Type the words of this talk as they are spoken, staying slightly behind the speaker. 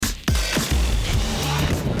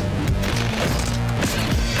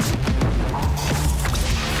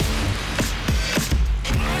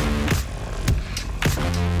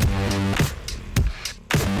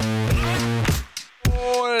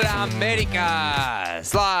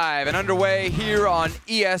Americas, live and underway here on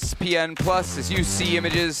ESPN Plus as you see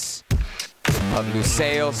images of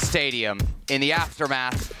Lusail Stadium in the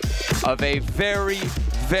aftermath of a very,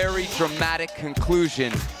 very dramatic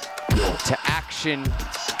conclusion to action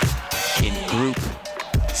in Group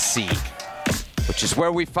C, which is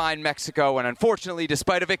where we find Mexico. And unfortunately,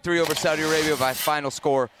 despite a victory over Saudi Arabia by a final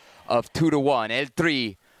score of 2-1, El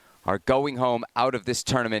Tri are going home out of this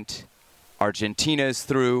tournament. Argentina is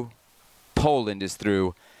through. Poland is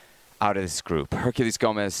through out of this group. Herculez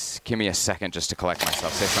Gomez, give me a second just to collect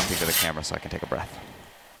myself. Say something to the camera so I can take a breath.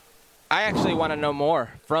 I actually want to know more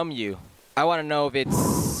from you. I want to know if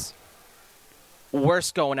it's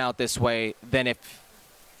worse going out this way than if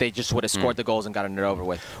they just would have scored the goals and gotten it over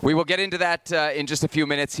with. We will get into that in just a few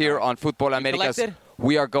minutes here on Futbol Americas.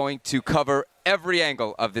 We are going to cover every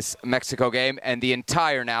angle of this Mexico game and the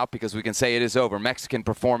entire now, because we can say it is over, Mexican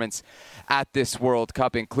performance at this World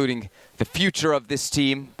Cup, including the future of this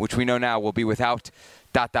team, which we know now will be without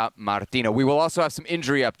Tata Martino. We will also have some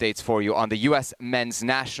injury updates for you on the U.S. men's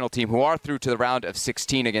national team, who are through to the round of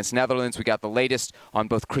 16 against Netherlands. We got the latest on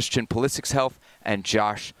both Christian Pulisic's health and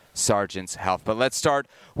Josh Sargent's health. But let's start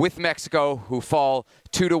with Mexico, who fall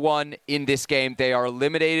 2-1 in this game. They are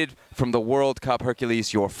eliminated from the World Cup.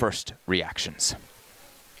 Hercules, your first reactions.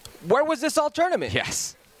 Where was this all tournament?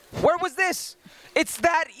 Yes. Where was this? It's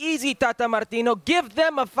that easy, Tata Martino. Give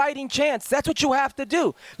them a fighting chance. That's what you have to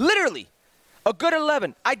do. Literally. A good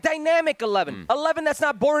 11. A dynamic 11. 11 that's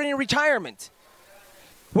not bored in retirement.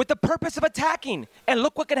 With the purpose of attacking. And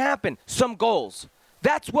look what can happen. Some goals.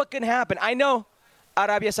 That's what can happen. I know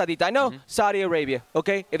Arabia Saudita. I know Saudi Arabia,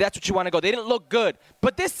 okay? If that's what you want to go. They didn't look good.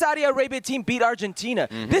 But this Saudi Arabia team beat Argentina.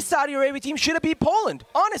 This Saudi Arabia team should have beat Poland,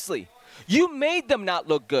 honestly. You made them not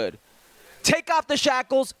look good. Take off the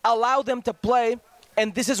shackles, allow them to play,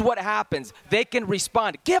 and this is what happens. They can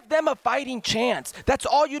respond. Give them a fighting chance. That's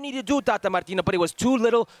all you need to do, Tata Martino, but it was too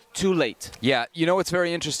little, too late. Yeah, you know what's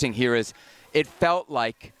very interesting here is it felt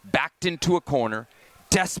like, backed into a corner,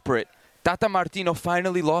 desperate, Tata Martino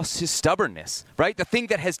finally lost his stubbornness, right? The thing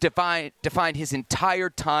that has defined his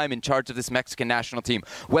entire time in charge of this Mexican national team,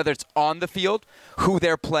 whether it's on the field, who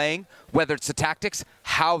they're playing, whether it's the tactics,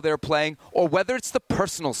 how they're playing, or whether it's the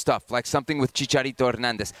personal stuff, like something with Chicharito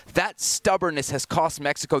Hernandez. That stubbornness has cost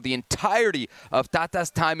Mexico the entirety of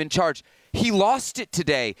Tata's time in charge. He lost it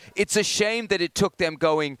today. It's a shame that it took them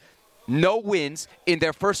going no wins in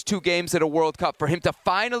their first two games at a World Cup for him to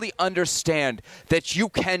finally understand that you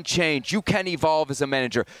can change, you can evolve as a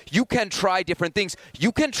manager, you can try different things,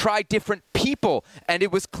 you can try different people. And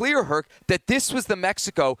it was clear, Herc, that this was the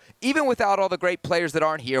Mexico, even without all the great players that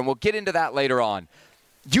aren't here, and we'll get into that later on,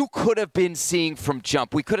 you could have been seeing from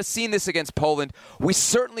jump. We could have seen this against Poland. We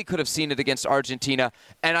certainly could have seen it against Argentina.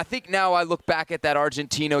 And I think now I look back at that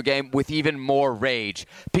Argentina game with even more rage,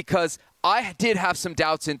 because I did have some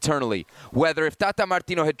doubts internally whether if Tata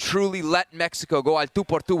Martino had truly let Mexico go al tú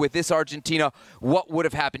por tú with this Argentina, what would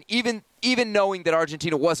have happened, even knowing that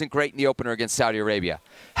Argentina wasn't great in the opener against Saudi Arabia.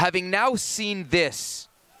 Having now seen this,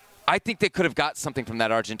 I think they could have got something from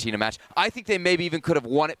that Argentina match. I think they maybe even could have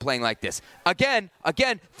won it playing like this. Again,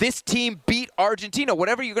 this team beat Argentina,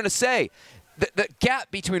 whatever you're going to say. The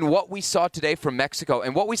gap between what we saw today from Mexico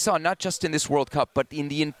and what we saw not just in this World Cup, but in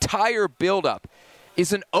the entire build-up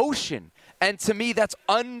is an ocean. And to me, that's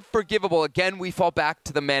unforgivable. Again, we fall back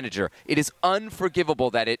to the manager. It is unforgivable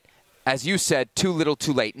that it, as you said, too little,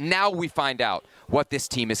 too late. Now we find out what this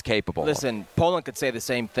team is capable of. Listen, Poland could say the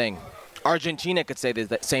same thing. Argentina could say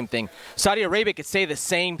the same thing. Saudi Arabia could say the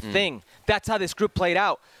same thing. That's how this group played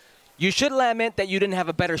out. You should lament that you didn't have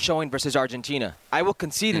a better showing versus Argentina. I will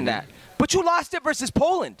concede in that. But you lost it versus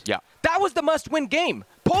Poland. Yeah. That was the must-win game.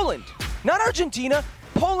 Poland, not Argentina.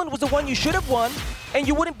 Poland was the one you should have won, and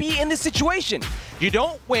you wouldn't be in this situation. You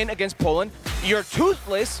don't win against Poland. You're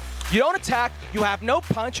toothless. You don't attack. You have no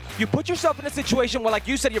punch. You put yourself in a situation where, like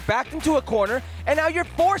you said, you're backed into a corner, and now you're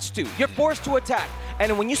forced to. You're forced to attack.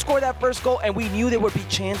 And when you score that first goal, and we knew there would be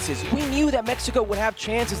chances. We knew that Mexico would have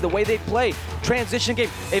chances the way they play. Transition game.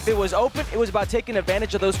 If it was open, it was about taking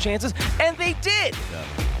advantage of those chances, and they did. Yeah.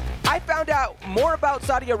 I found out more about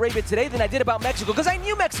Saudi Arabia today than I did about Mexico because I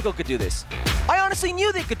knew Mexico could do this. I honestly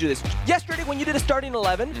knew they could do this. Yesterday when you did a starting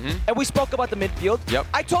 11 and we spoke about the midfield,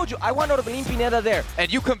 I told you I want Orbelín Pineda there.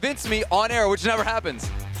 And you convinced me on air, which never happens.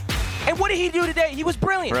 And what did he do today? He was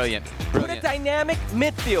brilliant. Brilliant. Put a dynamic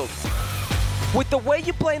midfield. With the way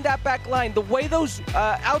you play in that back line, the way those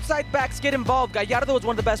outside backs get involved, Gallardo was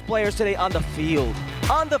one of the best players today on the field.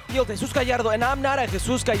 On the field, Jesus Gallardo, and I'm not a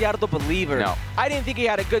Jesus Gallardo believer. No. I didn't think he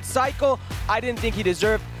had a good cycle. I didn't think he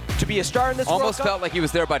deserved to be a star in this World Cup. Almost felt like he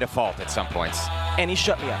was there by default at some points. and he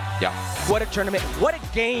shut me up. Yeah. What a tournament. What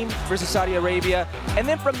a game versus Saudi Arabia. And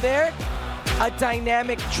then from there, a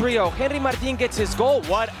dynamic trio. Henry Martin gets his goal.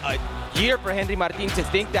 What a year for Henry Martin to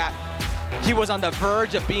think that he was on the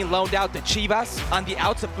verge of being loaned out to Chivas on the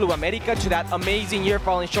outs of Futbol Americas to that amazing year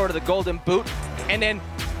falling short of the Golden Boot. And then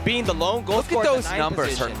being the lone goal scorer. Look at those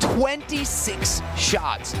numbers, sir. 26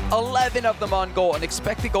 shots, 11 of them on goal, and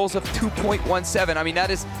expected goals of 2.17. I mean, that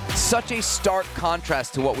is such a stark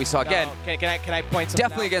contrast to what we saw. Again, can I point something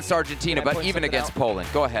definitely out? against Argentina, but even against Poland.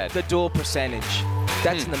 Go ahead. The dual percentage.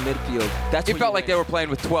 That's in the midfield. That's it felt like they were playing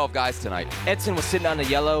with 12 guys tonight. Edson was sitting on the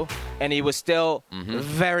yellow, and he was still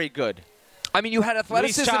very good. I mean, you had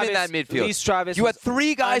athleticism in that midfield. Luis Travis you had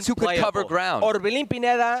 3 guys who could cover ground. Orbelín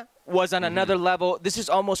Pineda was on another level. This is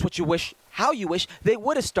almost what you wish, how you wish they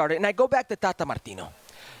would have started. And I go back to Tata Martino.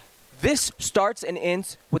 This starts and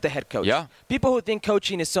ends with the head coach. Yeah. People who think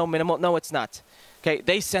coaching is so minimal, no, it's not. Okay,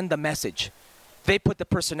 they send the message. They put the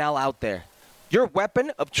personnel out there. Your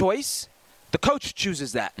weapon of choice, the coach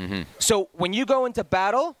chooses that. So when you go into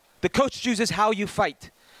battle, the coach chooses how you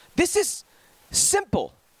fight. This is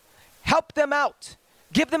simple. Help them out.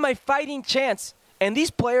 Give them a fighting chance. And these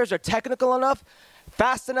players are technical enough,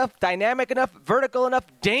 fast enough, dynamic enough, vertical enough,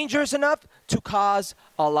 dangerous enough to cause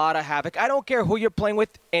a lot of havoc. I don't care who you're playing with.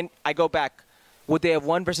 And I go back. Would they have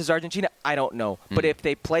won versus Argentina? I don't know. But if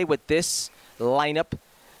they play with this lineup,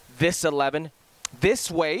 this 11, this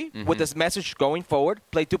way, with this message going forward,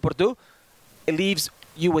 play two por two, it leaves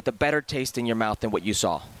you with a better taste in your mouth than what you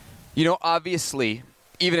saw. You know, obviously,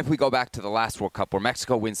 even if we go back to the last World Cup where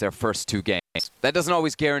Mexico wins their first 2 games, that doesn't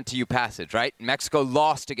always guarantee you passage, right? Mexico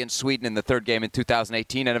lost against Sweden in the 3rd game in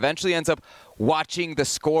 2018 and eventually ends up watching the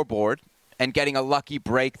scoreboard and getting a lucky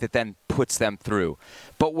break that then puts them through.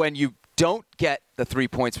 But when you don't get the 3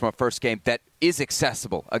 points from a first game that is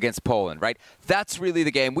accessible against Poland, right? That's really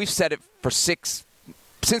the game. We've said it for 6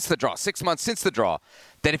 months since the draw,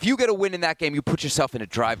 that if you get a win in that game, you put yourself in a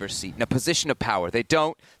driver's seat, in a position of power. They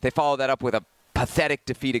don't. They follow that up with a pathetic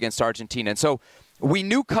defeat against Argentina. And so we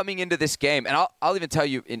knew coming into this game, and I'll even tell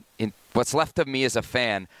you, in what's left of me as a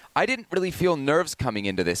fan, I didn't really feel nerves coming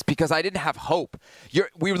into this because I didn't have hope.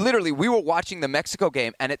 We were watching the Mexico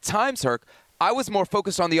game, and at times, Herc, I was more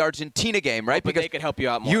focused on the Argentina game, right? Because they could help you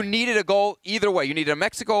out more. You needed a goal either way. You needed a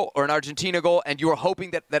Mexico or an Argentina goal, and you were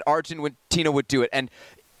hoping that Argentina would do it. And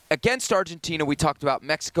against Argentina, we talked about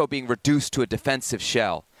Mexico being reduced to a defensive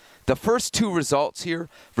shell. The first 2 results here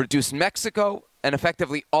reduced Mexico and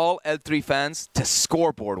effectively all El3 fans to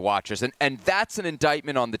scoreboard watchers. And that's an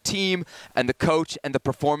indictment on the team and the coach and the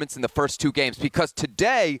performance in the first 2 games. Because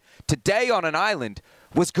today on an island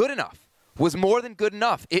was good enough, was more than good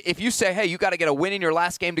enough. If you say, hey, you got to get a win in your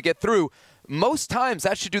last game to get through, most times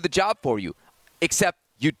that should do the job for you. Except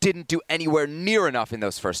you didn't do anywhere near enough in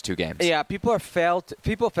those first 2 games. Yeah, people fail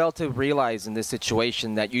to realize in this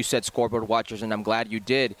situation that you said scoreboard watchers, and I'm glad you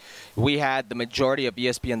did. We had the majority of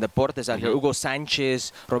ESPN Deportes out here. Hugo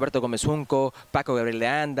Sanchez, Roberto Gomez Junco, Paco Gabriel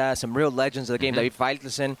Leanda, some real legends of the game, David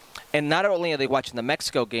Feitelson. And not only are they watching the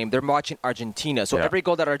Mexico game, they're watching Argentina. So every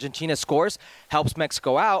goal that Argentina scores helps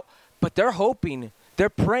Mexico out, but they're hoping, they're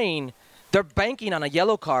praying, they're banking on a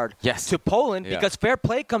yellow card to Poland because fair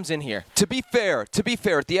play comes in here. To be fair, at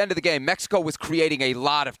the end of the game, Mexico was creating a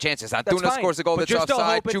lot of chances. Antuna scores a goal that's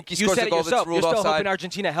offside. Chucky scores a goal that's ruled offside. You're still hoping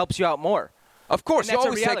Argentina helps you out more. Of course, you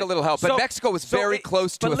always take a little help. But Mexico was very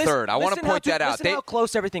close to a third. I want to point that out. Listen how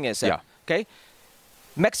close everything is. Okay?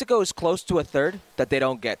 Mexico is close to a third that they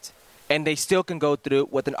don't get. And they still can go through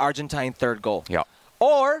with an Argentine third goal. Yeah.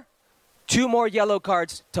 Or 2 more yellow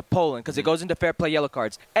cards to Poland because it goes into fair play yellow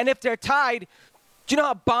cards. And if they're tied, do you know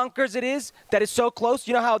how bonkers it is that it's so close?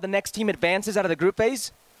 You know how the next team advances out of the group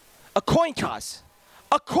phase? A coin toss.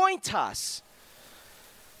 A coin toss.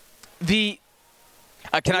 Can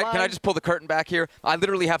I just pull the curtain back here? I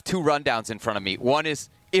literally have 2 rundowns in front of me. One is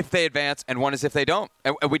if they advance and one is if they don't.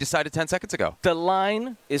 And we decided 10 seconds ago. The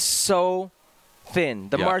line is so thin.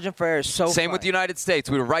 The margin for error is so Same fine. with the United States.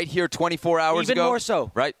 We were right here 24 hours ago. Even more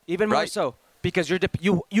so. Right. Even more so. Because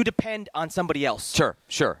you depend on somebody else.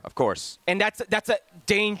 Sure, of course. And that's a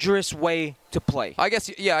dangerous way to play. I guess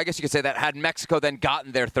you could say that. Had Mexico then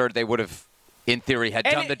gotten their third, they would have, in theory,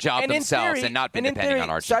 done the job themselves and not been depending on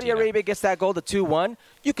Argentina. Saudi Arabia gets that goal to 2-1.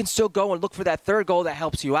 You can still go and look for that third goal that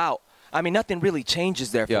helps you out. I mean, nothing really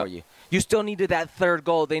changes there for you. You still needed that third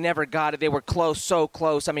goal. They never got it. They were close, so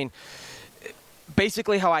close. I mean,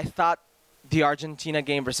 basically how I thought the Argentina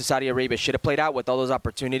game versus Saudi Arabia should have played out with all those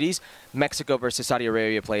opportunities, Mexico versus Saudi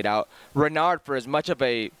Arabia played out. Renard, for as much of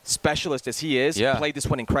a specialist as he is, played this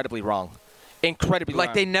one incredibly wrong. Incredibly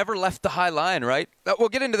Like, they never left the high line, right? We'll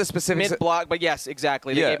get into the specifics. Mid-block, but yes,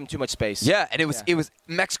 exactly. They gave him too much space. Yeah, and it was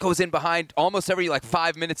Mexico was in behind almost every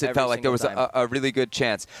 5 minutes. It felt like there was a really good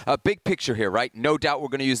chance. Big picture here, right? No doubt we're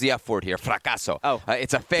going to use the F word here, fracaso. Oh.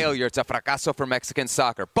 It's a failure. It's a fracaso for Mexican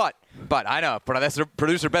soccer. But I know,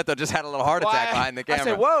 producer Beto just had a little heart attack behind the camera. I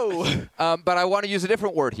said, whoa. But I want to use a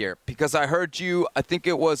different word here because I heard you, I think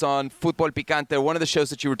it was on Futbol Picante, one of the shows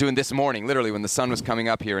that you were doing this morning, literally when the sun was coming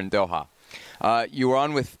up here in Doha. You were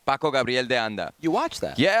on with Paco Gabriel de Anda. You watched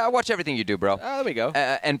that? Yeah, I watch everything you do, bro. There we go.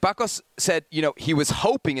 And Paco said, he was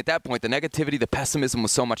hoping at that point, the negativity, the pessimism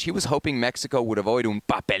was so much, he was hoping Mexico would avoid un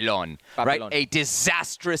papelón, right? A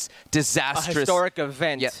disastrous. A historic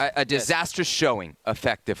event. Yeah, a disastrous showing,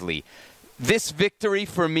 effectively. This victory,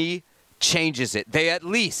 for me, changes it. They at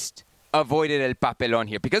least avoided el papelón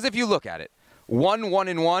here. Because if you look at it,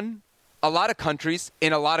 1-1-1, a lot of countries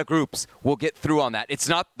in a lot of groups will get through on that. It's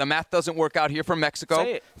not, the math doesn't work out here for Mexico.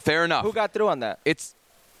 Say it. Fair enough. Who got through on that? It's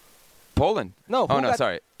Poland. No.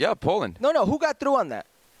 Sorry. Yeah, Poland. No. Who got through on that?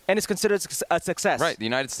 And it's considered a success. Right, the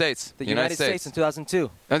United States. The United States in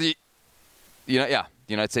 2002. The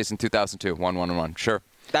United States in 2002. 1-1-1. Sure.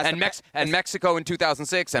 And Mexico in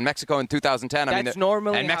 2006 and Mexico in 2010. That's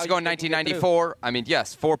normally and Mexico how in you can get 1994. I mean,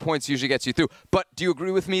 yes, 4 points usually gets you through. But do you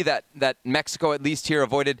agree with me that Mexico at least here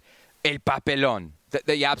avoided el papelón,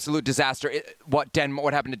 the absolute disaster? What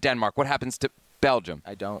happened to Denmark? What happens to Belgium?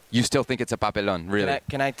 I don't. You still think it's a papelón, really?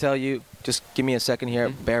 Can I tell you, just give me a second here,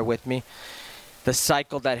 bear with me. The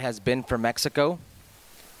cycle that has been for Mexico,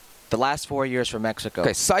 the last 4 years for Mexico.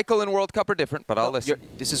 Okay, cycle and World Cup are different, but I'll listen.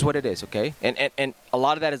 This is what it is, okay? And a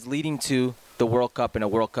lot of that is leading to the World Cup in a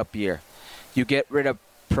World Cup year. You get rid of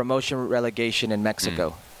promotion relegation in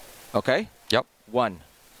Mexico, okay? Yep. 1.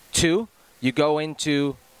 2, you go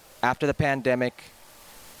into, after the pandemic,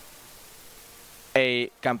 a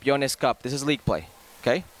Campeones Cup. This is league play,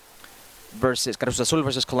 okay? Versus Cruz Azul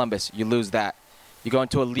versus Columbus. You lose that. You go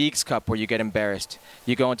into a Leagues Cup where you get embarrassed.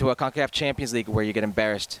 You go into a CONCACAF Champions League where you get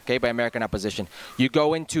embarrassed, okay, by American opposition. You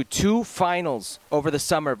go into 2 finals over the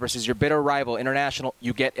summer versus your bitter rival, International.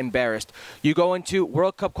 You get embarrassed. You go into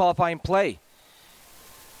World Cup qualifying play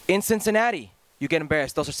in Cincinnati. You get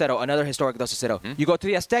embarrassed. 2-0, another historic 2-0. You go to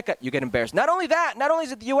the Azteca. You get embarrassed. Not only that, not only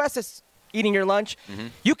is it the U.S. that's eating your lunch,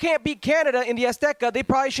 you can't beat Canada in the Azteca. They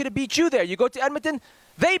probably should have beat you there. You go to Edmonton,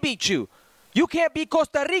 they beat you. You can't beat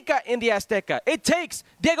Costa Rica in the Azteca. It takes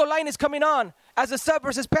Diego Lainez coming on as a sub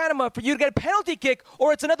versus Panama for you to get a penalty kick,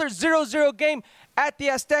 or it's another 0-0 game at the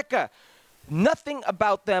Azteca. Nothing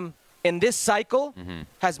about them in this cycle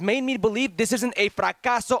has made me believe this isn't a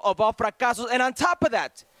fracaso of all fracasos. And on top of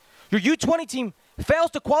that, your U20 team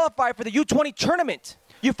fails to qualify for the U20 tournament.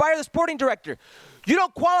 You fire the sporting director. You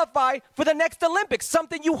don't qualify for the next Olympics,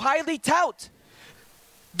 something you highly tout.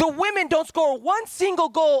 The women don't score one single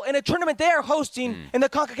goal in a tournament they are hosting in the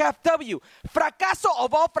CONCACAF W. Fracaso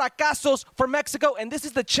of all fracasos for Mexico, and this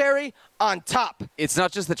is the cherry on top. It's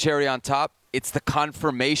not just the cherry on top. It's the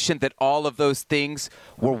confirmation that all of those things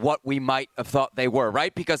were what we might have thought they were,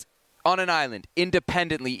 right? Because on an island,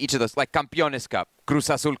 independently, each of those, like Campeones Cup, Cruz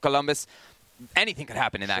Azul, Columbus, anything could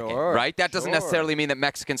happen in that game, right? That doesn't necessarily mean that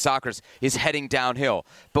Mexican soccer is heading downhill.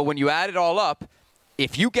 But when you add it all up,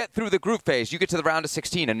 if you get through the group phase, you get to the round of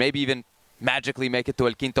 16 and maybe even magically make it to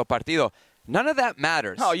el quinto partido, none of that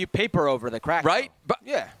matters. Oh, you paper over the crack. Right? Though. But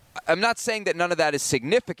yeah. I'm not saying that none of that is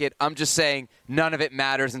significant. I'm just saying none of it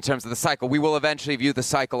matters in terms of the cycle. We will eventually view the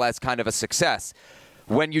cycle as kind of a success.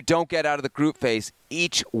 When you don't get out of the group phase,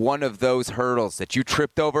 each one of those hurdles that you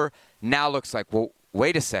tripped over now looks like, well,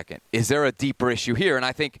 wait a second, is there a deeper issue here? And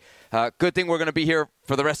I think good thing we're going to be here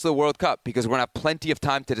for the rest of the World Cup because we're going to have plenty of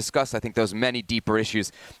time to discuss, I think, those many deeper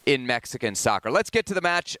issues in Mexican soccer. Let's get to the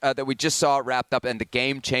match that we just saw wrapped up and the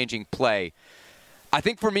game-changing play. I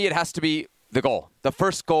think for me it has to be the goal, the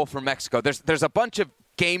first goal for Mexico. There's a bunch of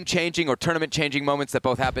game-changing or tournament-changing moments that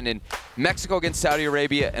both happened in Mexico against Saudi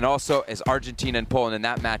Arabia and also as Argentina and Poland, and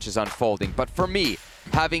that match is unfolding. But for me,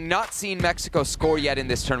 having not seen Mexico score yet in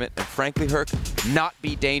this tournament, and frankly, Herc, not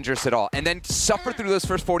be dangerous at all, and then suffer through those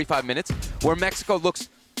first 45 minutes where Mexico looks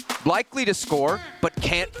likely to score but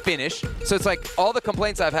can't finish. So it's like all the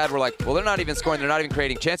complaints I've had were like, well, they're not even scoring, they're not even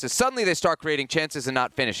creating chances. Suddenly they start creating chances and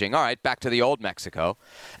not finishing. All right, back to the old Mexico.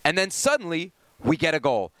 And then suddenly we get a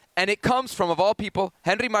goal. And it comes from, of all people,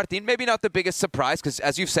 Henry Martin, maybe not the biggest surprise because,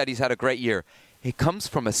 as you've said, he's had a great year. It comes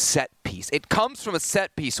from a set piece. It comes from a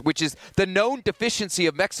set piece, which is the known deficiency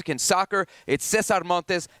of Mexican soccer. It's Cesar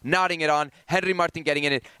Montes nodding it on, Henry Martin getting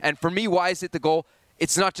in it. And for me, why is it the goal?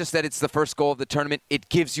 it's not just that it's the first goal of the tournament. It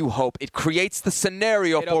gives you hope. It creates the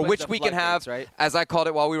scenario for which we can have, right? as I called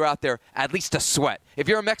it while we were out there, at least a sweat. If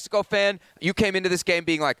you're a Mexico fan, you came into this game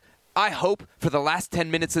being like, I hope for the last 10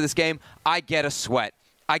 minutes of this game, I get a sweat.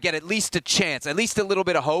 I get at least a chance, at least a little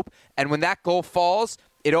bit of hope. And when that goal falls,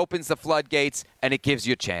 it opens the floodgates and it gives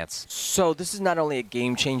you a chance. So this is not only a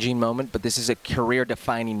game-changing moment, but this is a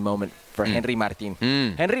career-defining moment for Henry Martin.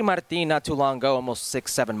 Henry Martin, not too long ago, almost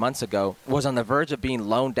 6-7 months ago, was on the verge of being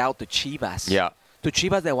loaned out to Chivas. Yeah. To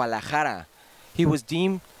Chivas de Guadalajara. He was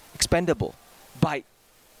deemed expendable by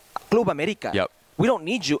Futbol Americas. Yep. We don't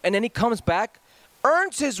need you. And then he comes back,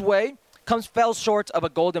 earns his way, fell short of a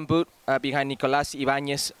golden boot behind Nicolas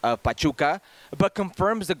Ibanez of Pachuca, but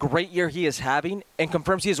confirms the great year he is having and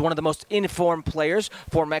confirms he is one of the most informed players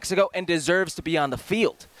for Mexico and deserves to be on the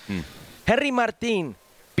field. Henry Martin,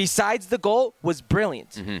 besides the goal, was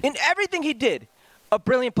brilliant. In everything he did, a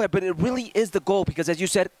brilliant player, but it really is the goal because, as you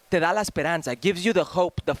said, te da la esperanza, gives you the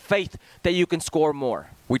hope, the faith that you can score more.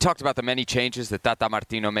 We talked about the many changes that Tata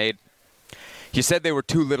Martino made. You said they were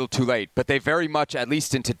too little, too late, but they very much, at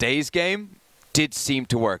least in today's game, did seem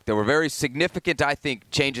to work. There were very significant, I think,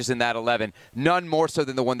 changes in that 11. None more so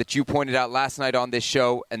than the one that you pointed out last night on this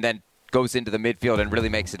show and then goes into the midfield and really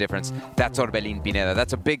makes a difference. That's Orbelin Pineda.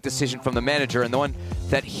 That's a big decision from the manager and the one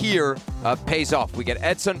that here pays off. We get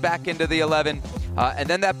Edson back into the 11, and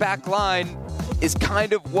then that back line is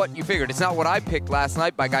kind of what you figured. It's not what I picked last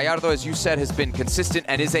night. By Gallardo, as you said, has been consistent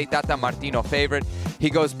and is a Tata Martino favorite. He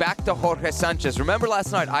goes back to Jorge Sanchez. Remember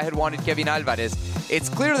last night I had wanted Kevin Alvarez. It's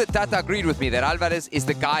clear that Tata agreed with me that Alvarez is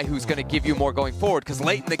the guy who's going to give you more going forward because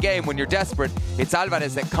late in the game when you're desperate, it's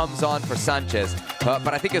Alvarez that comes on for Sanchez.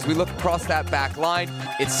 But I think as we look across that back line,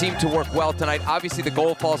 it seemed to work well tonight. Obviously the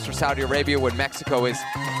goal falls for Saudi Arabia when Mexico is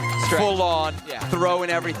full on, throwing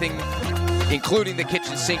everything, including the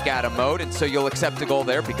kitchen sink at him mode, and so you'll accept a goal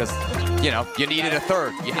there because, you needed a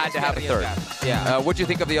third. You had to have a third. Yeah. What do you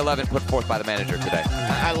think of the 11 put forth by the manager today?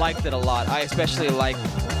 I liked it a lot. I especially like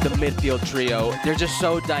the midfield trio. They're just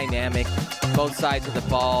so dynamic. Both sides of the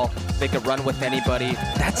ball. They can run with anybody.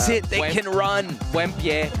 That's it. They can run. Buen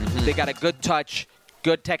pie. They got a good touch.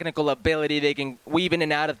 Good technical ability. They can weave in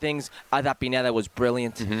and out of things. I thought Pineda was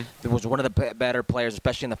brilliant. It was one of the better players,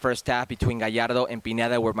 especially in the first half. Between Gallardo and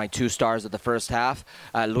Pineda were my two stars of the first half.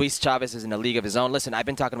 Luis Chavez is in a league of his own. Listen, I've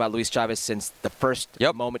been talking about Luis Chavez since the first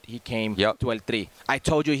moment he came to El Tri. I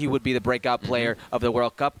told you he would be the breakout player of the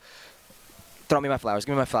World Cup. Throw me my flowers.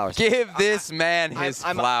 Give me my flowers. Give this man his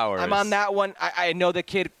flowers. I'm on that one. I know the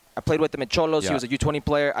kid. I played with him at Cholos. He was a U20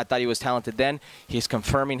 player. I thought he was talented then. He's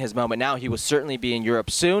confirming his moment now. He will certainly be in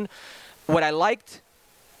Europe soon. What I liked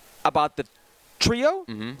about the trio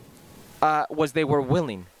was they were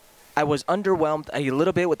willing. I was underwhelmed a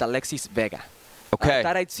little bit with Alexis Vega. Okay. I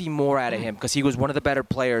thought I'd see more out of him because he was one of the better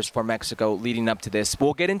players for Mexico leading up to this.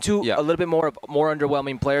 We'll get into a little bit more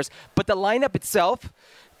underwhelming players. But the lineup itself,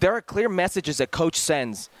 there are clear messages that Coach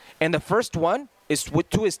sends. And the first one is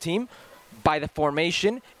to his team by the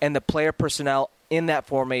formation and the player personnel in that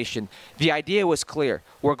formation. The idea was clear.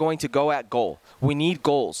 We're going to go at goal. We need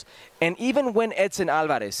goals. And even when Edson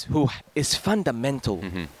Alvarez, who is fundamental,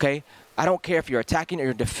 okay? I don't care if you're attacking or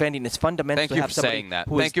you're defending. It's fundamental to have somebody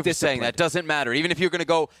who is Thank you for saying that. Doesn't matter. Even if you're going to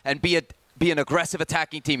go and be an aggressive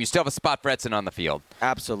attacking team, you still have a spot for Edson on the field.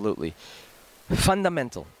 Absolutely.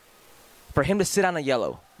 Fundamental. For him to sit on a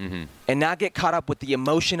yellow and not get caught up with the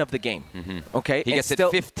emotion of the game. Okay? He gets it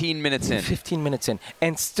 15 minutes in. 15 minutes in.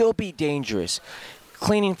 And still be dangerous.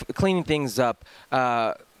 Cleaning things up,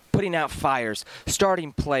 putting out fires,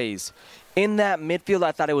 starting plays. In that midfield,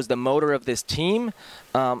 I thought it was the motor of this team.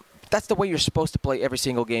 That's the way you're supposed to play every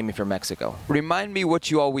single game if you're Mexico. Remind me what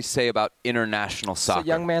you always say about international soccer. It's a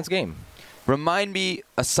young man's game. Remind me,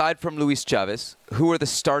 aside from Luis Chavez, who are the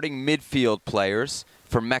starting midfield players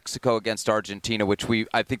for Mexico against Argentina, which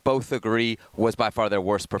I think both agree was by far their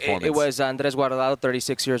worst performance? It was Andres Guardado,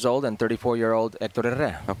 36 years old, and 34-year-old Hector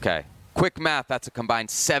Herrera. Okay. Quick math, that's a combined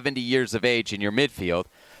 70 years of age in your midfield.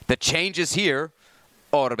 The changes here,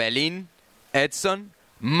 Orbelin, Edson,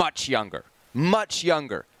 much younger. Much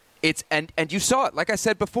younger. And you saw it, like I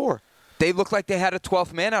said before. They looked like they had a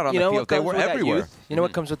 12th man out on the field. They were everywhere. You know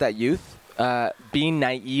what comes with that youth? Being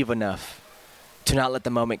naive enough to not let the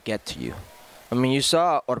moment get to you. I mean, you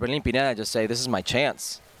saw Orbelin Pineda just say, this is my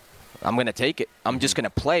chance. I'm going to take it. I'm just going to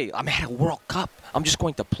play. I'm at a World Cup. I'm just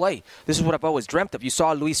going to play. This is what I've always dreamt of. You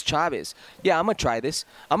saw Luis Chavez. Yeah, I'm going to try this.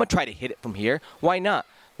 I'm going to try to hit it from here. Why not?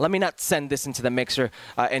 Let me not send this into the mixer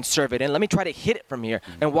and serve it in. Let me try to hit it from here.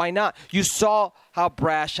 And why not? You saw how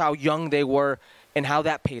brash, how young they were, and how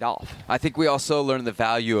that paid off. I think we also learned the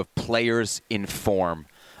value of players in form.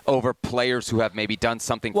 over players who have maybe done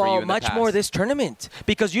something for you in the past. Much more this tournament.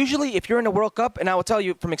 Because usually if you're in a World Cup, and I will tell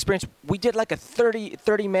you from experience, we did like a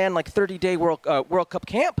 30-man, like 30-day World Cup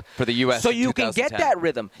camp. For the U.S. So you can get that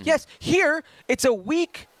rhythm. Mm-hmm. Yes, here it's a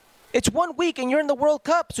week. It's 1 week and you're in the World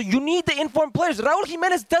Cup, so you need the informed players. Raul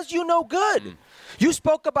Jimenez does you no good. Mm. You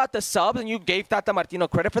spoke about the subs and you gave Tata Martino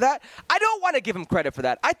credit for that. I don't want to give him credit for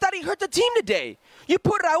that. I thought he hurt the team today. You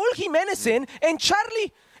put Raul Jimenez in and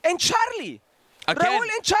Charlie. Again, Raul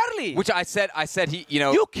and Charlie. Which I said he,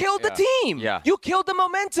 You killed the team. Yeah. You killed the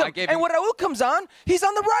momentum. And when Raul comes on, he's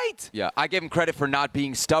on the right. Yeah, I gave him credit for not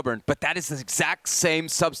being stubborn, but that is the exact same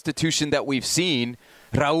substitution that we've seen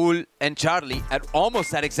Raul and Charlie at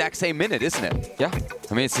almost that exact same minute, isn't it? Yeah.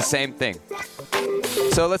 I mean, it's the same thing.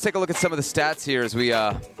 So let's take a look at some of the stats here as we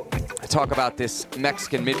talk about this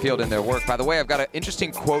Mexican midfield and their work. By the way, I've got an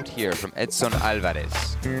interesting quote here from Edson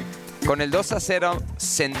Alvarez. Con el 2-0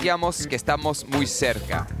 sentíamos que estamos muy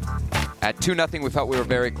cerca. At 2-0, we felt we were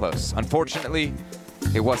very close. Unfortunately,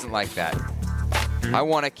 it wasn't like that. I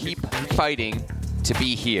want to keep fighting to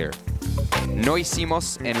be here. No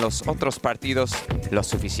hicimos en los otros partidos lo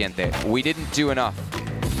suficiente. We didn't do enough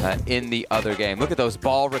in the other game. Look at those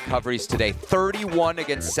ball recoveries today. 31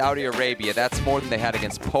 against Saudi Arabia. That's more than they had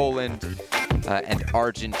against Poland and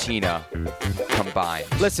Argentina combined.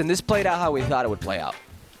 Listen, this played out how we thought it would play out.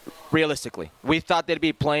 Realistically. We thought they'd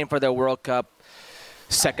be playing for their World Cup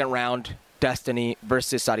second round destiny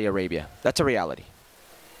versus Saudi Arabia. That's a reality.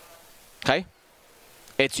 Okay?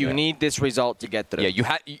 You need this result to get through.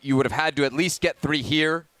 Yeah, you would have had to at least get 3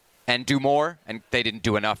 here and do more, and they didn't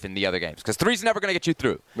do enough in the other games. Because 3's never going to get you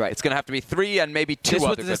through. Right. It's going to have to be 3 and maybe 2 other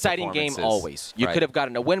good This was a deciding game always. You right. could have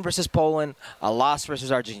gotten a win versus Poland, a loss versus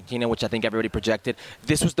Argentina, which I think everybody projected.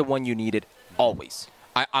 This was the one you needed always.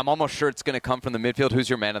 I'm almost sure it's going to come from the midfield. Who's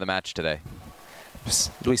your man of the match today?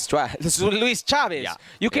 Luis Chavez. Yeah.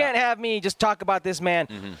 You can't have me just talk about this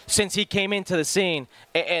man since he came into the scene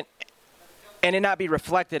and it not be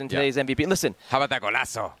reflected in today's MVP. Listen. How about that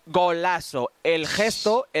golazo? Golazo. El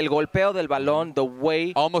gesto, el golpeo del balón, the way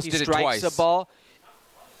he strikes the ball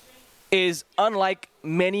is unlike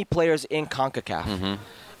many players in CONCACAF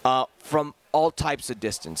from all types of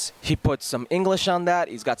distance. He puts some English on that.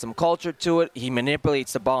 He's got some culture to it. He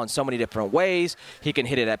manipulates the ball in so many different ways. He can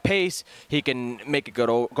hit it at pace. He can make it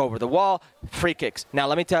go over the wall. Free kicks. Now,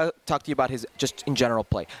 let me talk to you about his just in general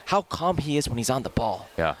play. How calm he is when he's on the ball.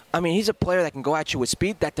 Yeah. I mean, he's a player that can go at you with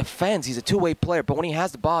speed, that defends. He's a two-way player. But when he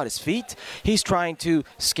has the ball at his feet, he's trying to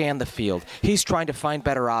scan the field. He's trying to find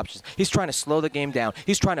better options. He's trying to slow the game down.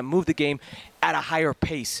 He's trying to move the game at a higher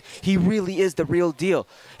pace. He really is the real deal.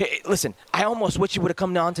 Listen, I almost wish he would have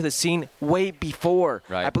come onto the scene way before.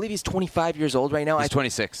 Right. I believe he's 25 years old right now. He's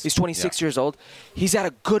 26. He's 26 years old. He's at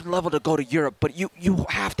a good level to go to Europe, but you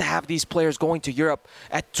have to have these players going to Europe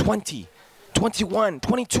at 20, 21,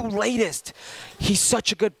 22 latest. He's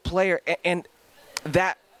such a good player, and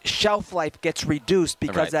that shelf life gets reduced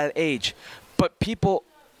because of that age. But people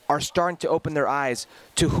are starting to open their eyes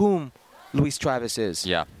to whom Luis Chavez is.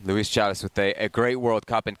 Yeah, Luis Chavez with a great World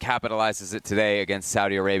Cup and capitalizes it today against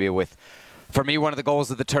Saudi Arabia with, for me, one of the goals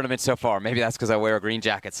of the tournament so far. Maybe that's because I wear a green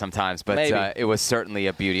jacket sometimes, but it was certainly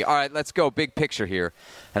a beauty. All right, let's go big picture here,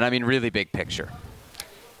 and I mean really big picture.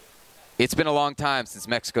 It's been a long time since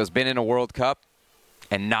Mexico's been in a World Cup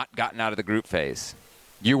and not gotten out of the group phase.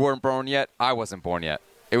 You weren't born yet. I wasn't born yet.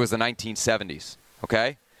 It was the 1970s,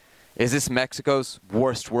 okay? Is this Mexico's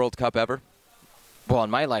worst World Cup ever? Well,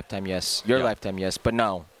 in my lifetime, yes. Your lifetime, yes. But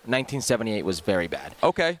no, 1978 was very bad.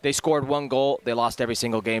 Okay. They scored 1 goal. They lost every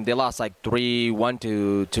single game. They lost like 3-1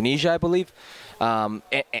 to Tunisia, I believe.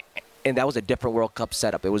 And that was a different World Cup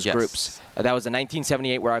setup. It was groups. That was the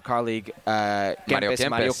 1978 where our colleague Mario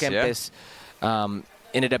Kempes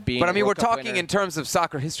ended up being. But I mean, World we're Cup talking winner. in terms of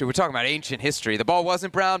soccer history. We're talking about ancient history. The ball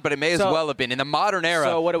wasn't brown, but it may as well have been. In the modern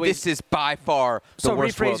era, this is by far the worst World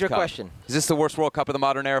Cup. So rephrase your question. Is this the worst World Cup of the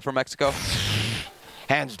modern era for Mexico?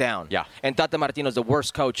 Hands down. Yeah. And Tata Martino is the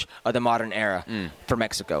worst coach of the modern era for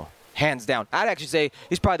Mexico. Hands down. I'd actually say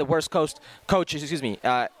he's probably the worst coach.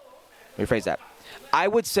 Rephrase that. I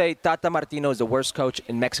would say Tata Martino is the worst coach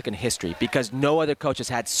in Mexican history because no other coach has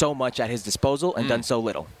had so much at his disposal and done so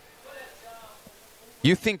little.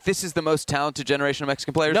 You think this is the most talented generation of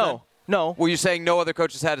Mexican players? No. No. Well, you're saying no other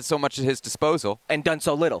coach has had so much at his disposal. And done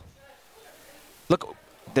so little. Look,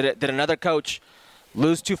 did another coach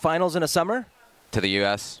lose 2 finals in a summer? To the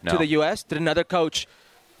U.S.? No. To the U.S.?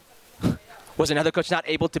 Was another coach not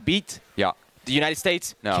able to beat the United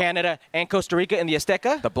States, Canada, and Costa Rica in the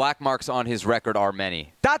Azteca? The black marks on his record are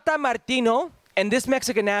many. Tata Martino and this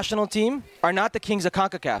Mexican national team are not the kings of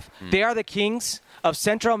CONCACAF. They are the kings of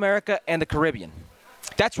Central America and the Caribbean.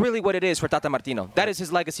 That's really what it is for Tata Martino. That is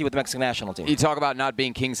his legacy with the Mexican national team. You talk about not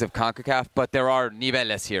being kings of CONCACAF, but there are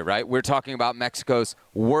niveles here, right? We're talking about Mexico's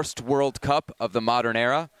worst World Cup of the modern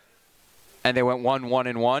era, and they went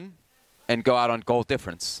 1-1-1 and go out on goal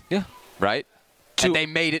difference. Yeah. Right? And they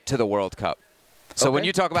made it to the World Cup. So when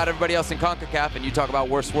you talk about everybody else in CONCACAF and you talk about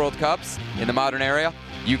worst World Cups in the modern era,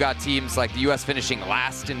 you got teams like the U.S. finishing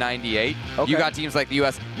last in 98. Okay. You got teams like the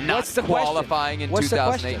U.S. not qualifying in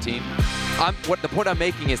 2018. The point I'm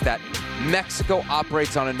making is that Mexico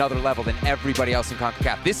operates on another level than everybody else in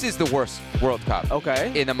CONCACAF. This is the worst World Cup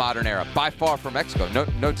in the modern era, by far for Mexico.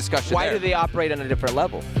 No discussion Why there. do they operate on a different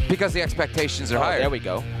level? Because the expectations are higher. There we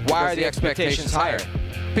go. Why are the expectations higher?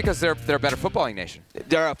 Because they're a better footballing nation.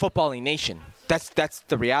 They're a footballing nation. That's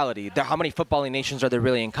the reality. How many footballing nations are there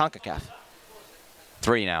really in CONCACAF?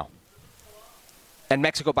 3 now. And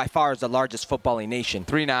Mexico by far is the largest footballing nation.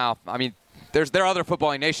 3 now. I mean, there are other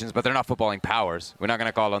footballing nations, but they're not footballing powers. We're not going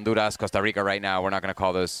to call Honduras, Costa Rica right now. We're not going to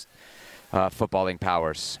call those footballing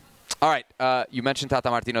powers. All right. You mentioned Tata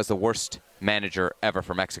Martino as the worst manager ever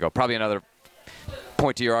for Mexico. Probably another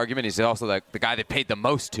point to your argument. He's also the guy that paid the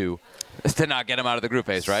most to not get him out of the group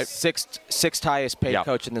phase, right? Sixth highest paid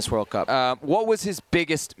coach in this World Cup. What was his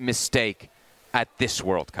biggest mistake at this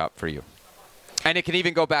World Cup for you? And it can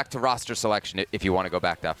even go back to roster selection if you want to go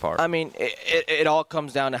back that far. I mean, it all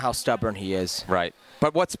comes down to how stubborn he is. Right.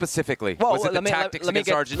 But what specifically? Well, was it the tactics against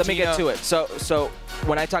Argentina? Let me get to it. So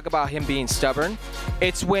when I talk about him being stubborn,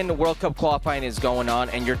 it's when the World Cup qualifying is going on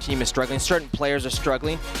and your team is struggling. Certain players are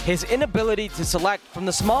struggling. His inability to select from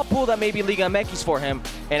the small pool that may be Liga MX for him,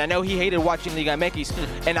 and I know he hated watching Liga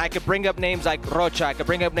MX, and I could bring up names like Rocha, I could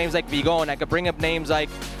bring up names like Vigon, I could bring up names like,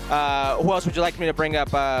 who else would you like me to bring up?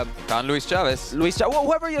 Don Luis Chavez.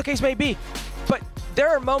 Whoever the case may be. But there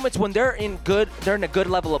are moments when they're in a good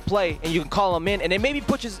level of play, and you can call them in, and it maybe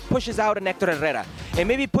pushes out an Hector Herrera. It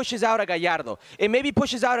maybe pushes out a Gallardo. It maybe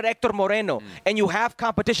pushes out an Hector Moreno, and you have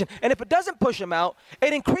competition. And if it doesn't push him out,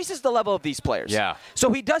 it increases the level of these players. Yeah.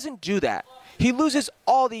 So he doesn't do that. He loses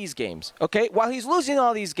all these games, okay? While he's losing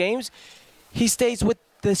all these games, he stays with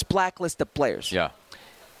this blacklist of players. Yeah.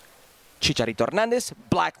 Chicharito Hernandez,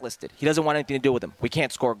 blacklisted. He doesn't want anything to do with him. We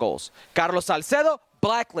can't score goals. Carlos Salcedo,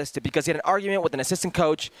 blacklisted because he had an argument with an assistant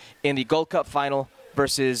coach in the Gold Cup final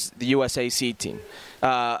versus the USAC team.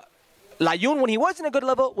 Layun, when he was in a good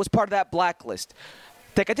level, was part of that blacklist.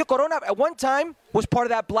 Tecatito Corona, at one time, was part of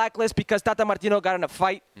that blacklist because Tata Martino got in a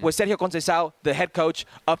fight with Sergio Conceição, the head coach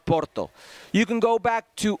of Porto. You can go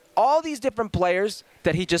back to all these different players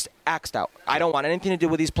that he just axed out. I don't want anything to do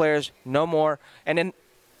with these players, no more. And then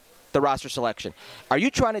the roster selection. Are you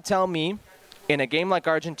trying to tell me in a game like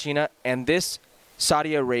Argentina and this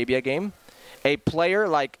Saudi Arabia game, a player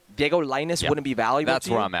like Diego Lainez wouldn't be valuable That's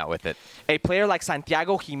to you? where I'm at with it. A player like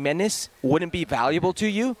Santiago Jimenez wouldn't be valuable to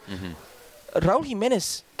you? Raul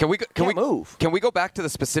Jimenez can't move. Can we go back to the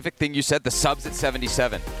specific thing you said, the subs at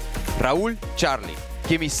 77? Raul, Charlie.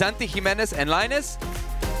 Give me Santi, Jimenez, and Lainez,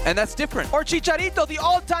 and that's different. Or Chicharito, the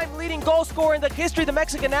all-time leading goal scorer in the history of the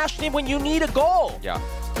Mexican national team when you need a goal. Yeah.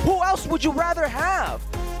 Who else would you rather have?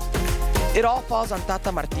 It all falls on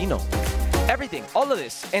Tata Martino. Everything, all of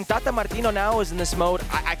this. And Tata Martino now is in this mode.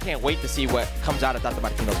 I can't wait to see what comes out of Tata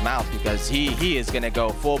Martino's mouth because he is going to go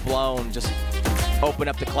full-blown, just open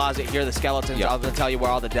up the closet, hear the skeletons. Yeah. I'm going to tell you where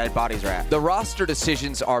all the dead bodies are at. The roster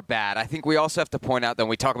decisions are bad. I think we also have to point out that when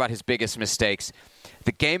we talk about his biggest mistakes,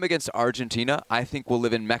 the game against Argentina, I think, will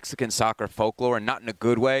live in Mexican soccer folklore, and not in a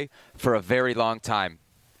good way, for a very long time.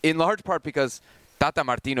 In large part because Tata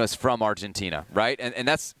Martino is from Argentina, right? And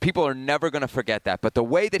that's, people are never going to forget that. But the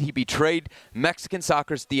way that he betrayed Mexican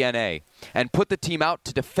soccer's DNA and put the team out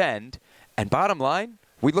to defend, and bottom line,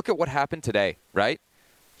 we look at what happened today, right?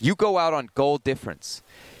 You go out on goal difference.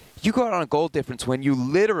 You go out on a goal difference when you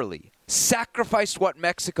literally sacrificed what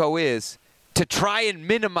Mexico is to try and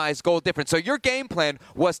minimize goal difference. So your game plan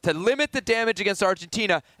was to limit the damage against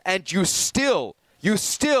Argentina, and you still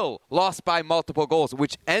lost by multiple goals,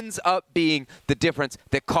 which ends up being the difference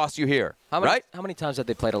that cost you here, right? How many times have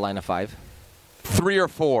they played a line of 5? 3 or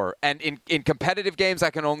 4. And in competitive games, I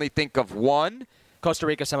can only think of one. Costa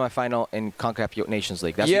Rica semifinal in CONCACAF Nations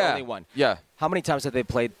League. That's the only one. Yeah. How many times have they